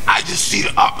 I just see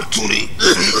the opportunity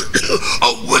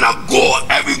of when I'm gone,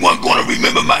 everyone gonna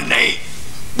remember my name.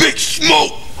 Big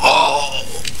Smoke.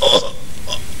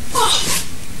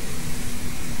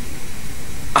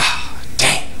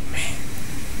 Damn, man.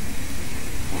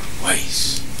 What a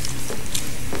waste.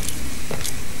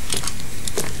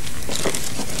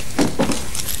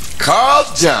 Carl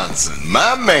Johnson,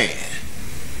 my man.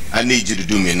 I need you to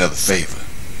do me another favor.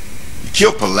 You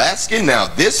killed Pulaski, now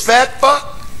this fat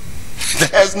fuck?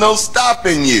 There's no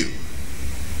stopping you.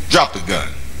 Drop the gun.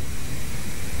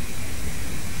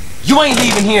 You ain't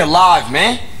leaving here alive,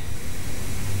 man.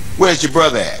 Where's your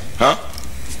brother at, huh?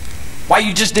 Why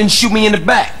you just didn't shoot me in the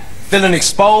back? Feeling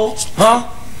exposed, huh?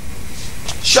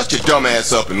 Shut your dumb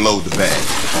ass up and load the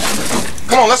bag.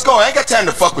 Come on, let's go. I ain't got time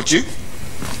to fuck with you.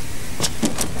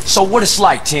 So what it's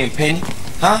like, Tenpenny,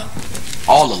 huh?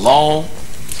 All alone?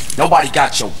 Nobody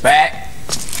got your back?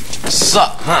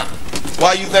 Suck, huh?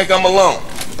 Why you think I'm alone?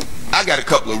 I got a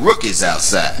couple of rookies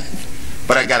outside.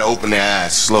 But I gotta open their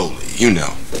eyes slowly, you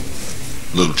know.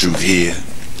 Little truth here,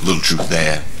 little truth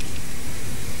there.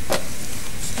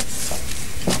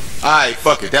 Alright,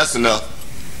 fuck it, that's enough.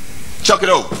 Chuck it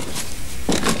over.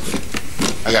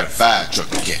 I got a fire truck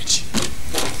to catch.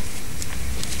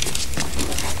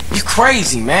 You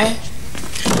crazy, man.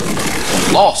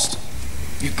 You lost.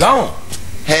 You gone.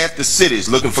 Half the city's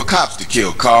looking for cops to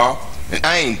kill, Carl. And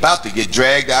I ain't about to get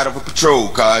dragged out of a patrol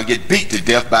car and get beat to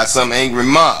death by some angry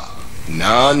mob.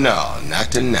 No, not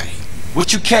tonight.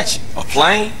 What you catching? A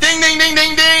plane? Ding, ding, ding,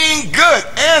 ding, ding! Good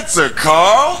answer,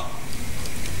 Carl!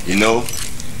 You know,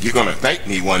 you're gonna thank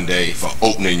me one day for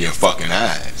opening your fucking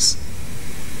eyes.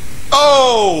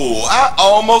 Oh, I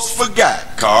almost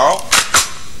forgot, Carl.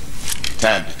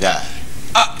 Time to die.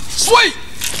 Sweet!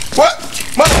 What?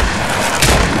 Mother...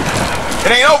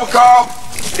 It ain't over, Carl.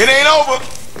 It ain't over.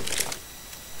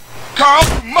 Carl,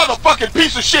 you motherfucking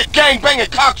piece of shit gang-banging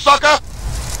cocksucker!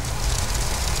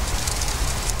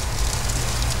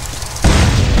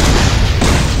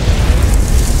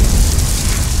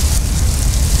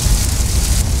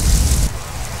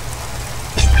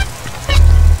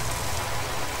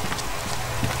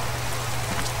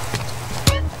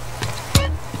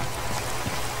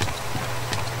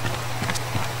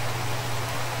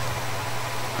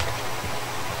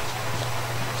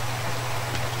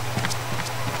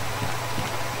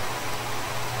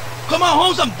 Come on,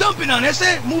 Holmes, I'm dumping on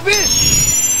ese. Move in.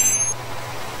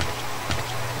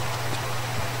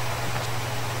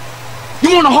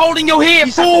 You want to hold in your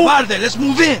head, fool? Let's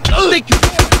move in. Think you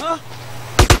huh?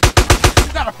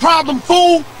 You got a problem,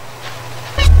 fool?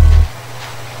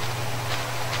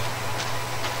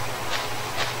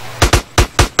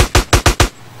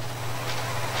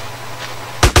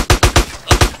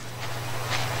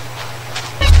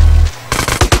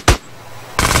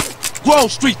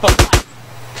 Grove Street for life.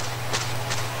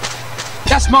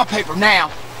 That's my paper now.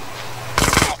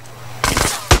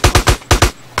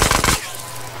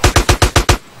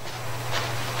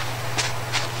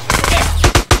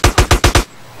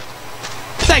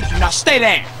 Thank you, now stay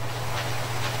there.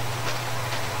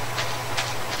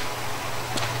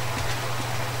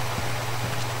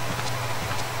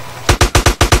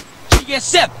 Get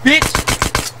set, bitch.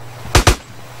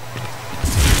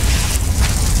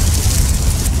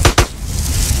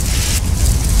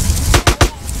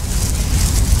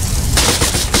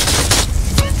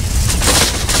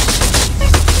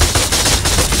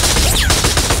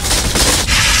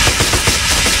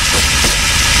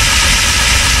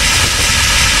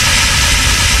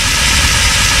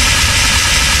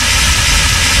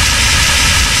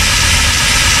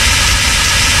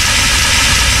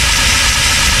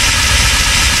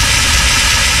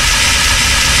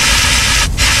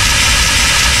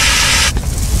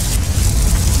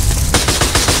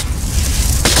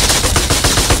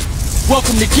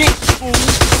 Welcome to King, fool.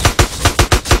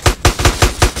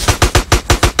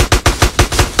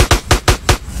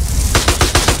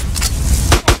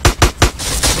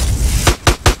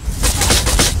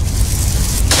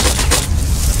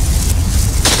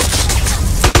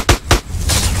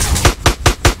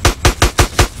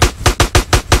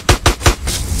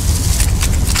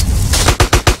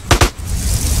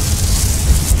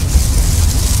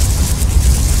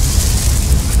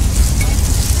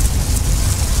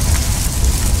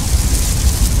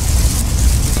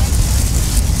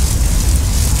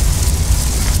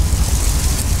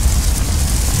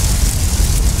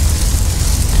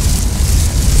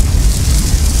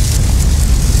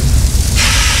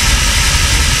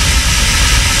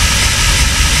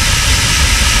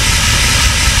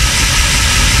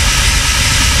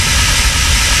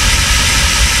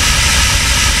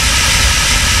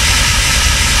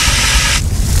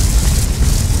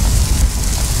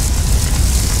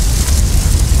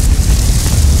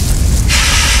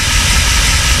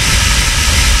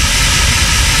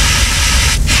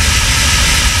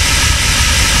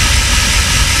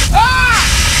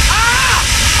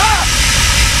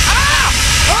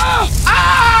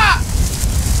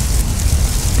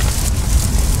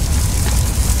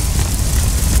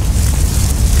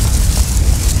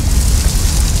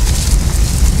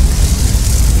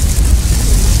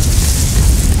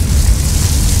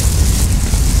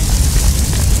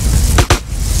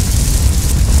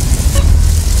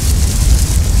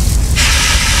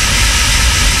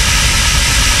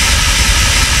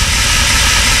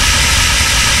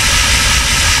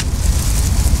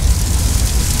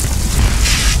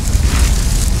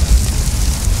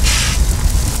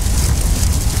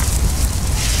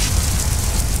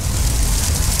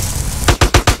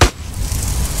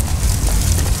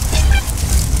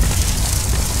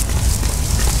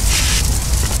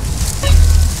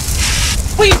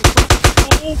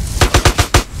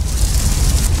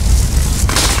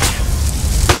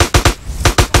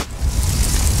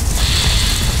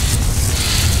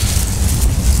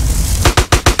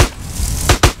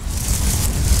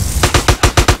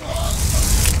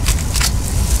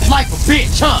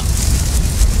 chump.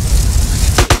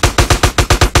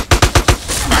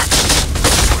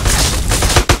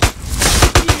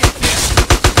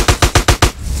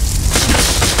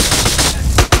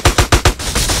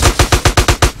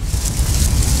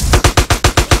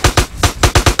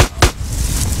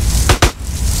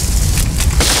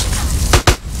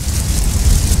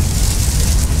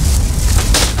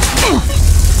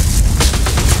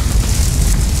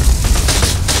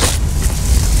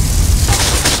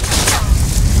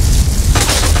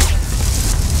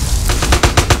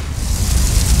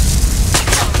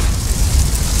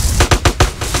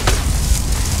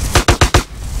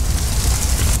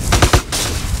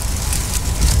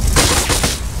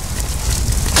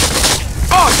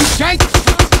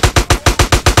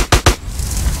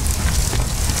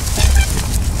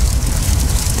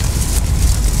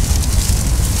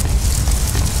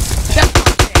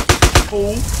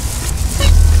 Fool.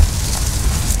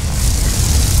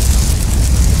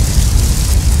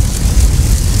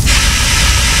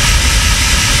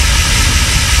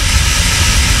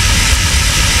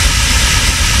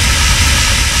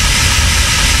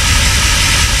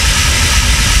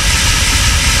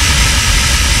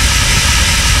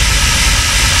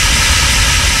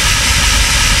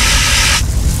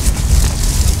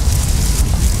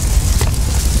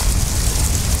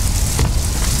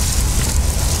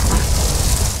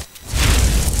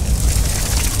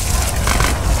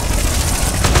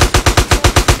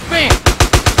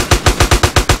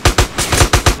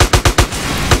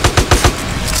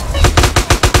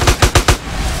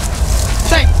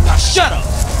 Shut up!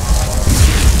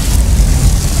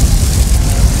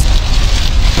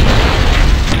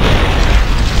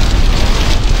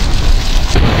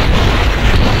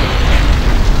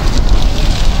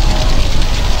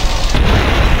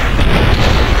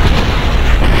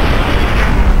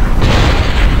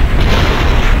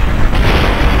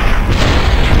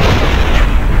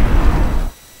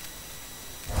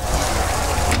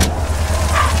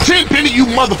 Tenpenny, you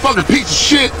motherfucking piece of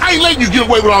shit! I ain't letting you get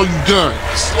away with all you done!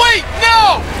 Sweet,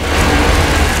 no!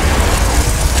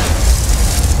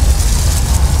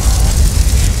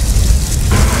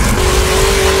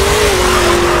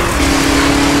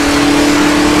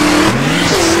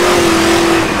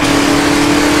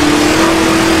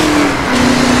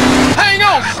 Hang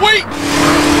on, Sweet!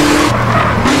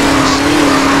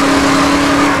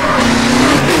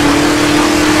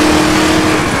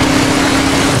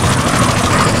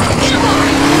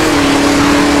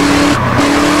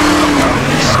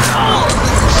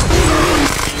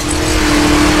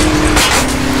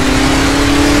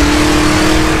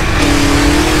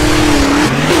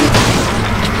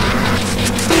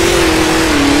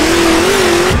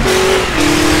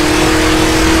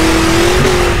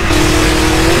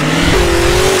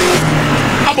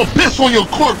 Piss on your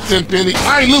corpse, Tenpenny.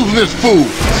 I ain't losing this fool.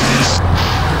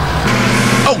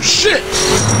 Oh, shit!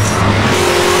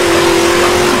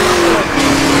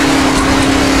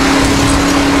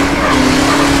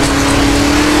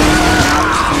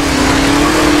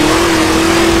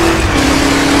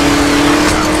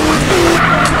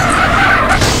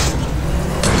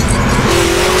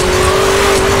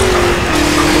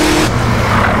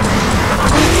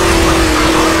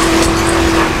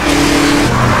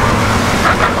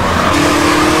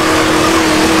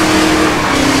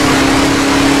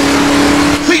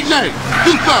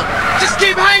 Do something! Just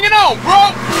keep hanging on,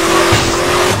 bro!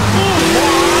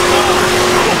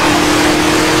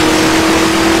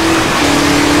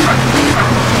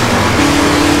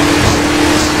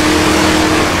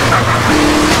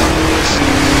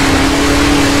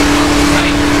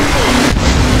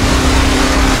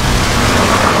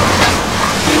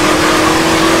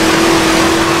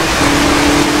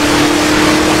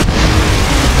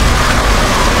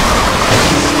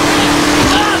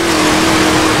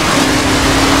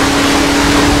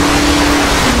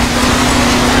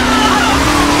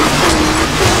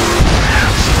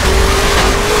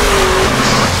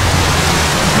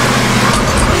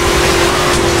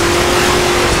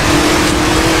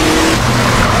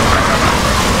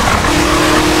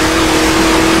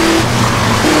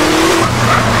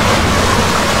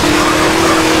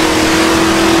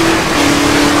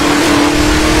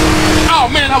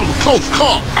 Close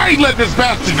call. I ain't letting this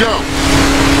bastard go.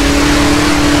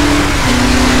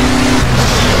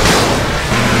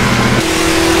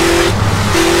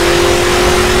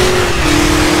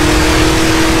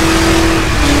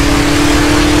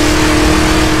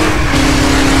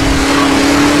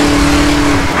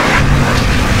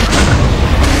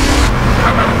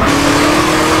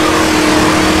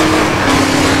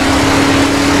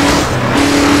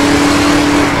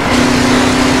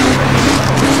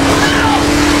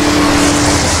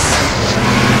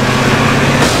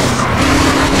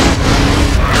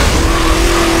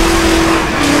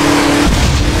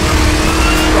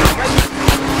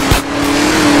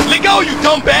 know, you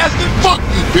dumb bastard! Fuck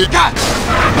you, bitch! God.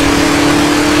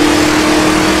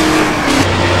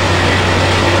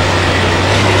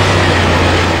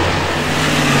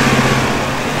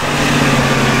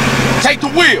 Take the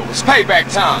wheel. It's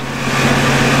payback time.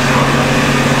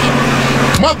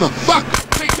 Motherfucker!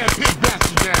 Take that big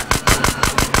bastard down.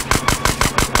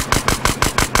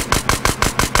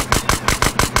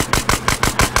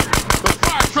 The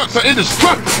fire trucks are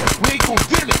indestructible. We ain't gonna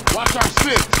get it. Watch our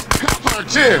six. Cops on our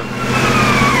tail.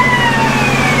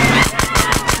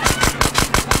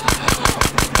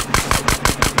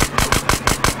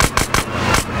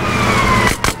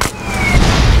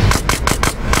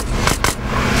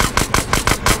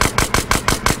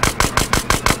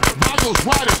 Those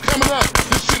riders coming up.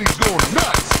 This city's going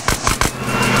nuts.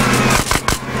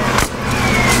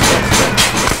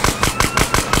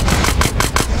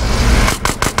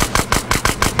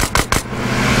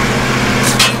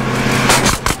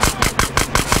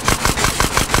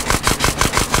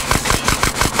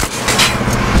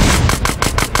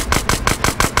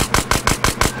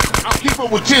 I'll keep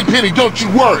up with Tenpenny, don't you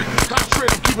worry.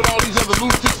 Concentrate on keeping all these other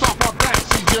lunatics off our back,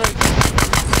 CJ.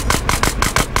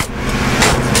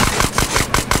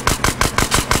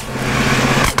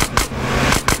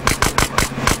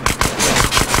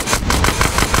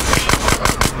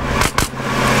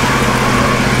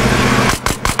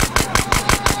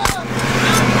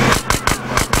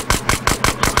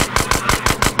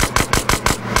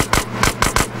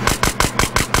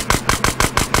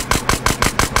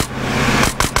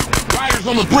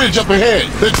 On the bridge up ahead.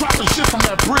 They're dropping shit from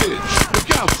that bridge.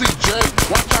 Look out, CJ.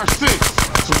 Watch our six.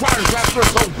 Some riders after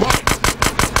us on bike.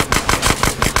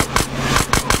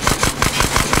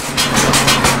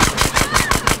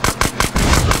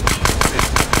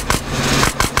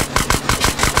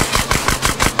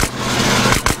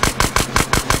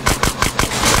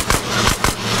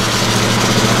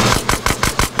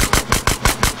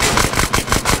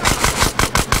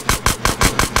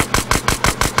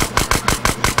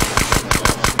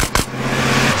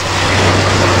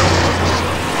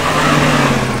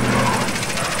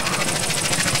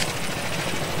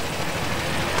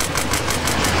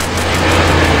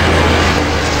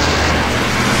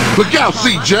 Look out,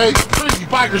 CJ! Crazy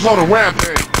bikers on a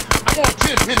rampage. I want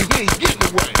Tenpenny, he ain't getting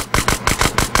away.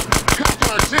 Cops on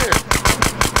our tail.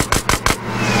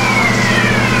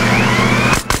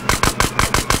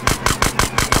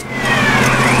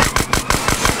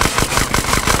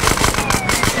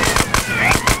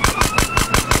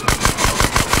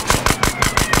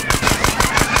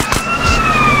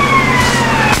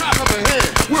 Cop up ahead.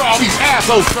 Where all these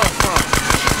assholes come from?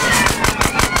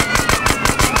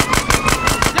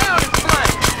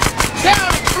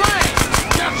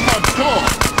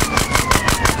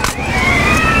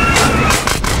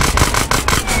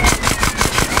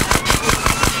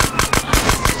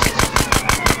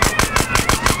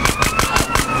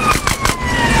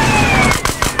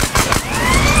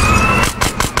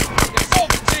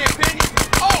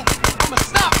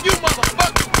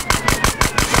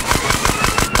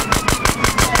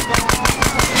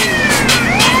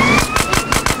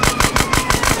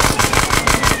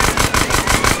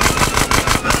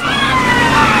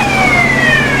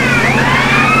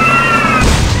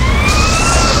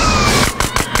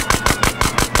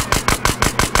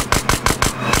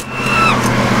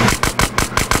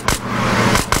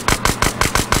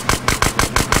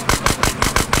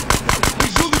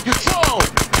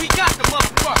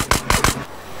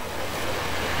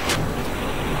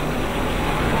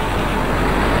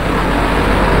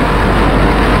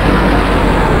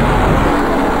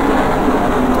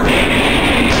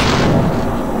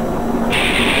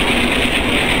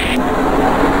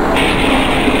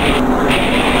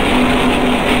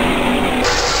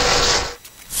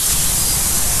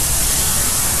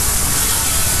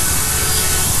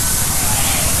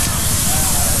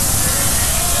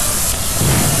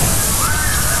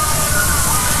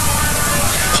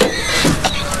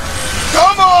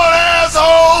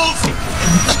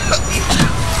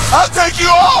 I'll take you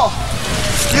all.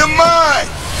 You're mine.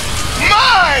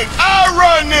 Mine. I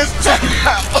run this town.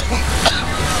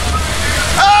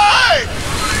 Hey!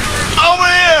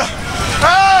 Over here.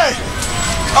 Hey!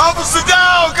 Officer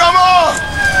down, come on.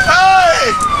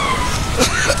 Hey!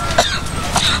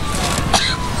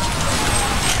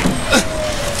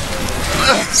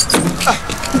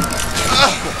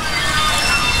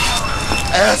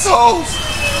 Assholes.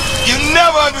 You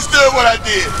never understood what I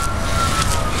did.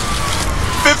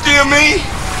 50 of me,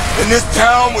 and this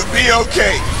town would be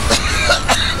okay.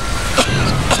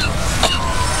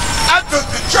 I took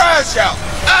the trash out.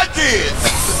 I did.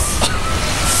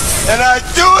 And I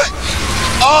do it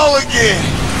all again.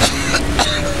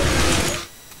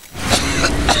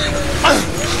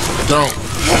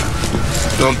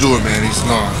 Don't do it, man. He's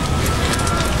gone.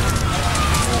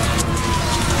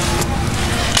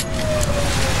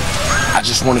 I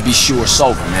just want to be sure it's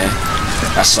over, man.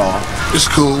 That's all. It's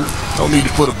cool. Don't need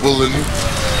to put a bullet in him.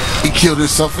 He killed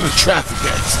himself in a traffic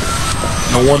accident.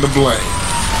 No one to blame.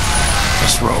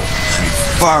 Let's roll.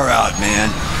 Far out,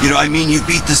 man. You know, I mean, you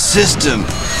beat the system.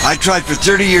 I tried for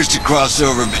 30 years to cross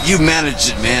over, but you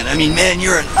managed it, man. I mean, man,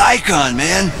 you're an icon,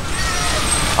 man.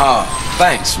 Oh,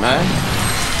 thanks, man.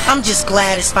 I'm just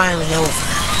glad it's finally over.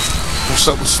 What's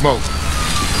up with Smoke?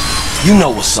 You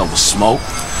know what's up with Smoke.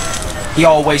 He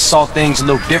always saw things a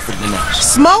little different than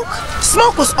us. Smoke?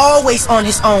 Smoke was always on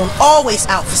his own, always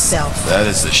out for self. That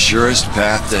is the surest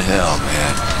path to hell,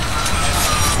 man.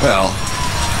 Well,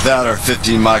 that or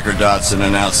 15 microdots and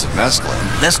an ounce of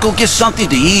mescaline. Let's go get something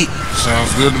to eat.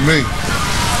 Sounds good to me.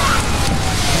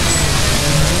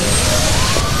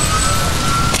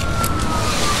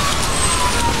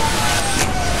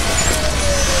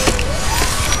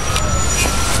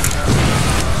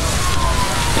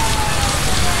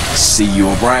 See you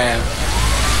around,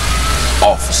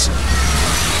 officer.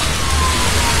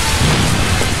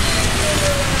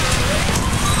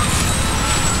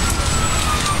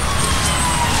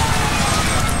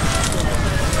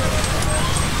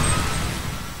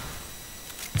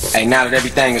 Hey, now that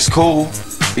everything is cool,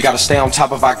 we gotta stay on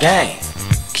top of our game.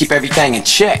 Keep everything in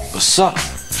check. What's up?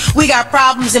 We got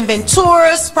problems in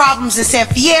Venturas, problems in San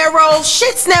Fierro.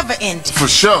 Shit's never ending. For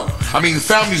sure. I mean, the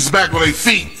family's back on their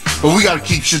feet, but we gotta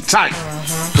keep shit tight.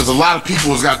 Because a lot of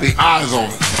people has got their eyes on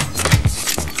us.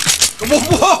 Whoa,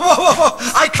 whoa, whoa, whoa.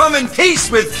 I come in peace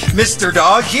with Mr.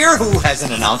 Dog here, who has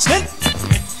an announcement.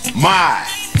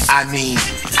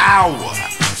 Our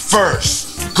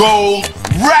first gold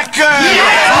record!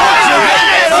 Yeah,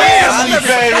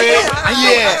 baby!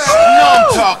 Yeah, you know what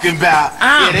I'm talking about.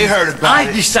 Yeah, they heard about I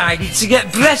it. decided to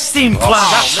get breast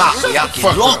implants.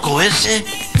 Loco, ese.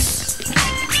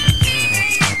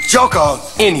 Joko.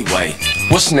 Anyway,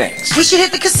 what's next? We should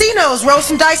hit the casinos, roll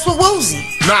some dice with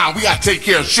Woozy. Nah, we gotta take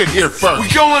care of shit here first. We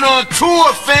going on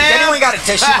tour, fam! Has anyone got a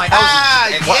tissue? My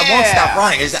nose it won't stop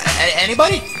running. Is that,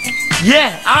 anybody?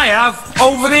 Yeah, I have.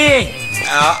 Over there.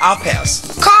 I'll pass.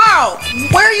 Carl,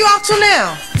 where are you off to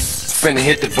now? Finna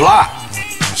hit the block.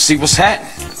 See what's happening.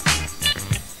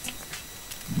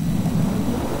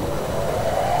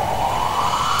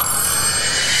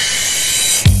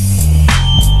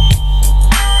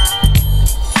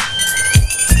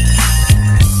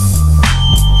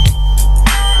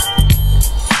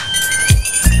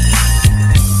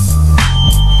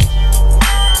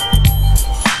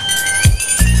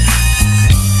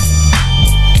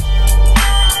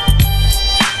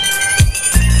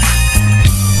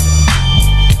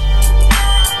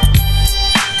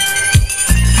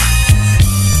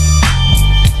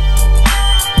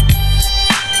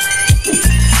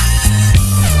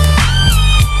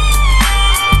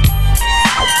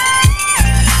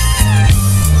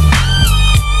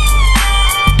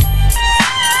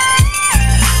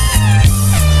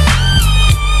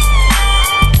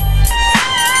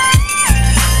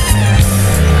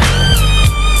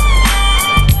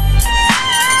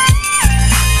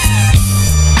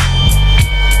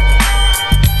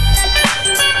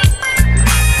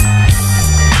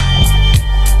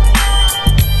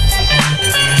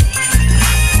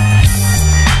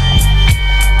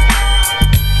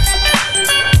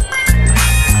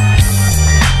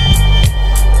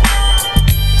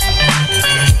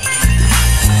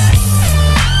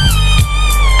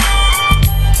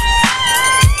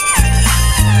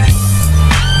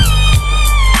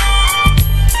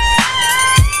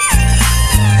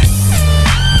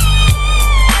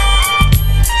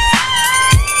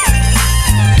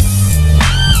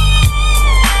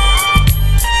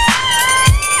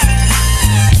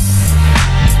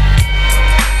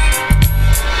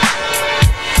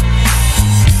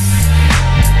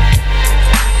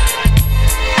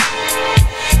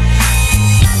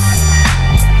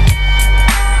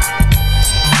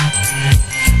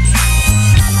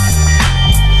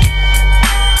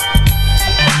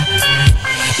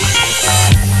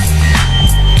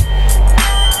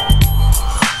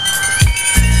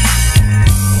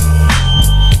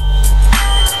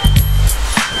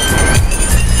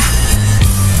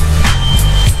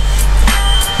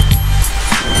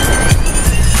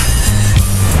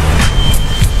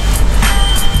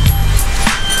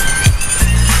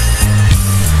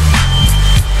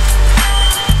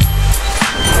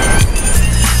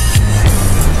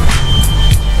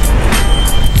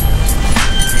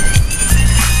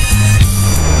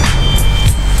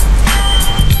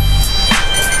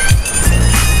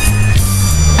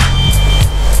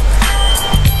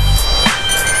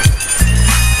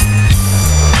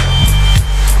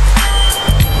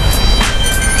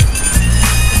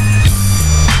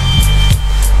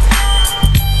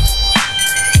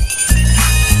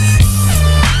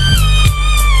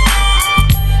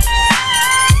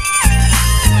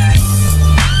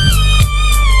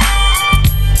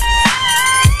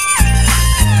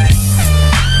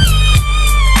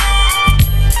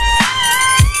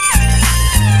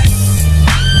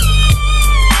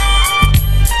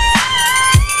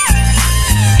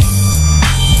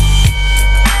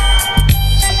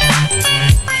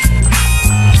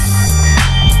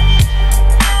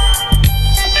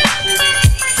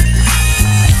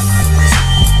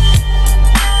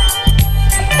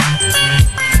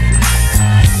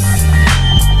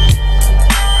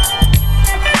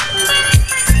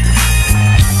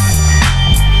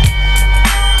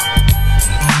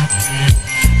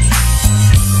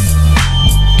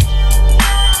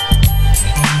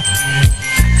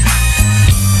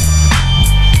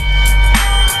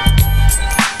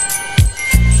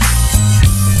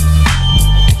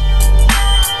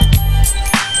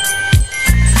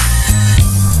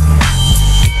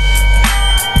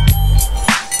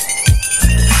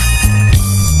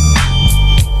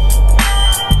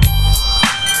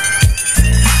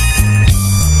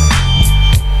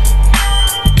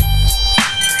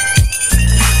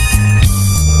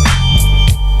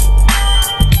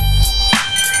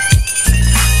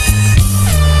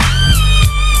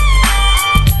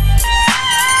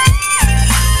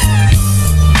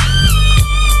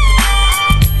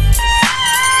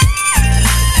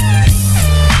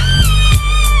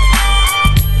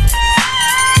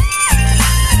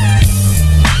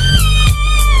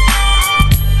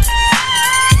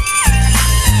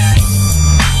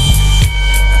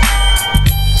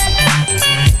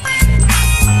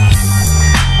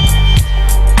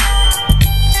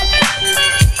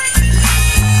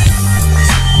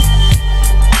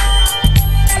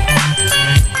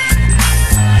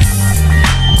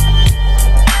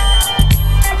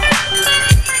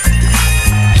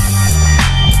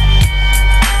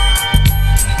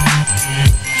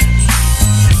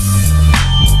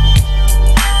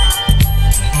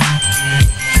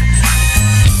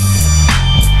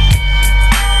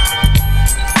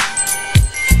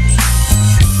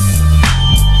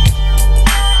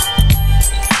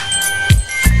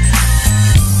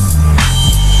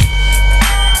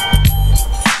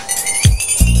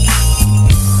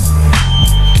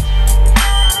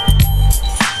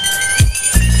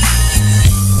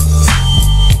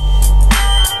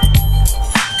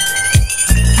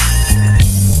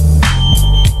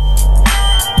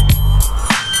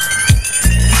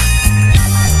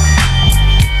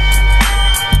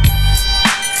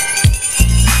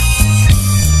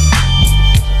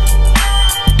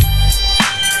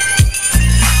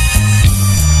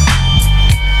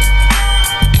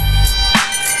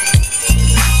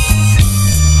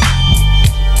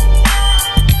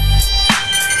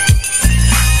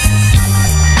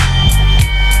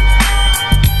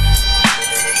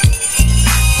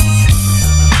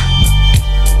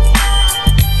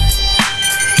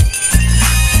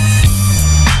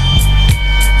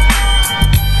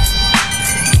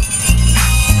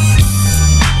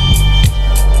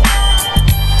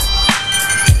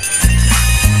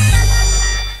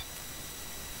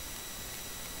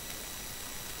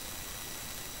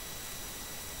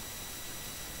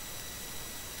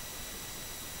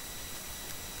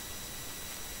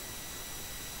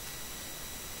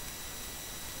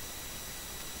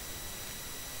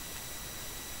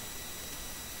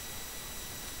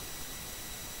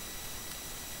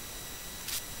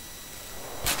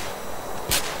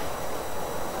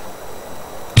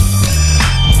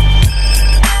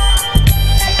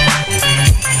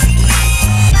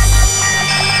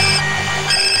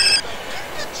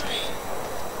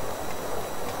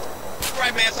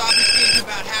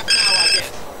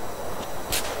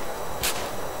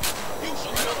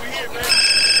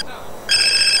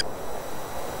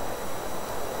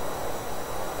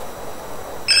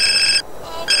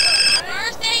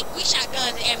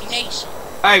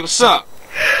 Hey, what's up?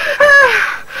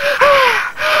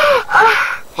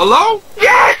 Hello?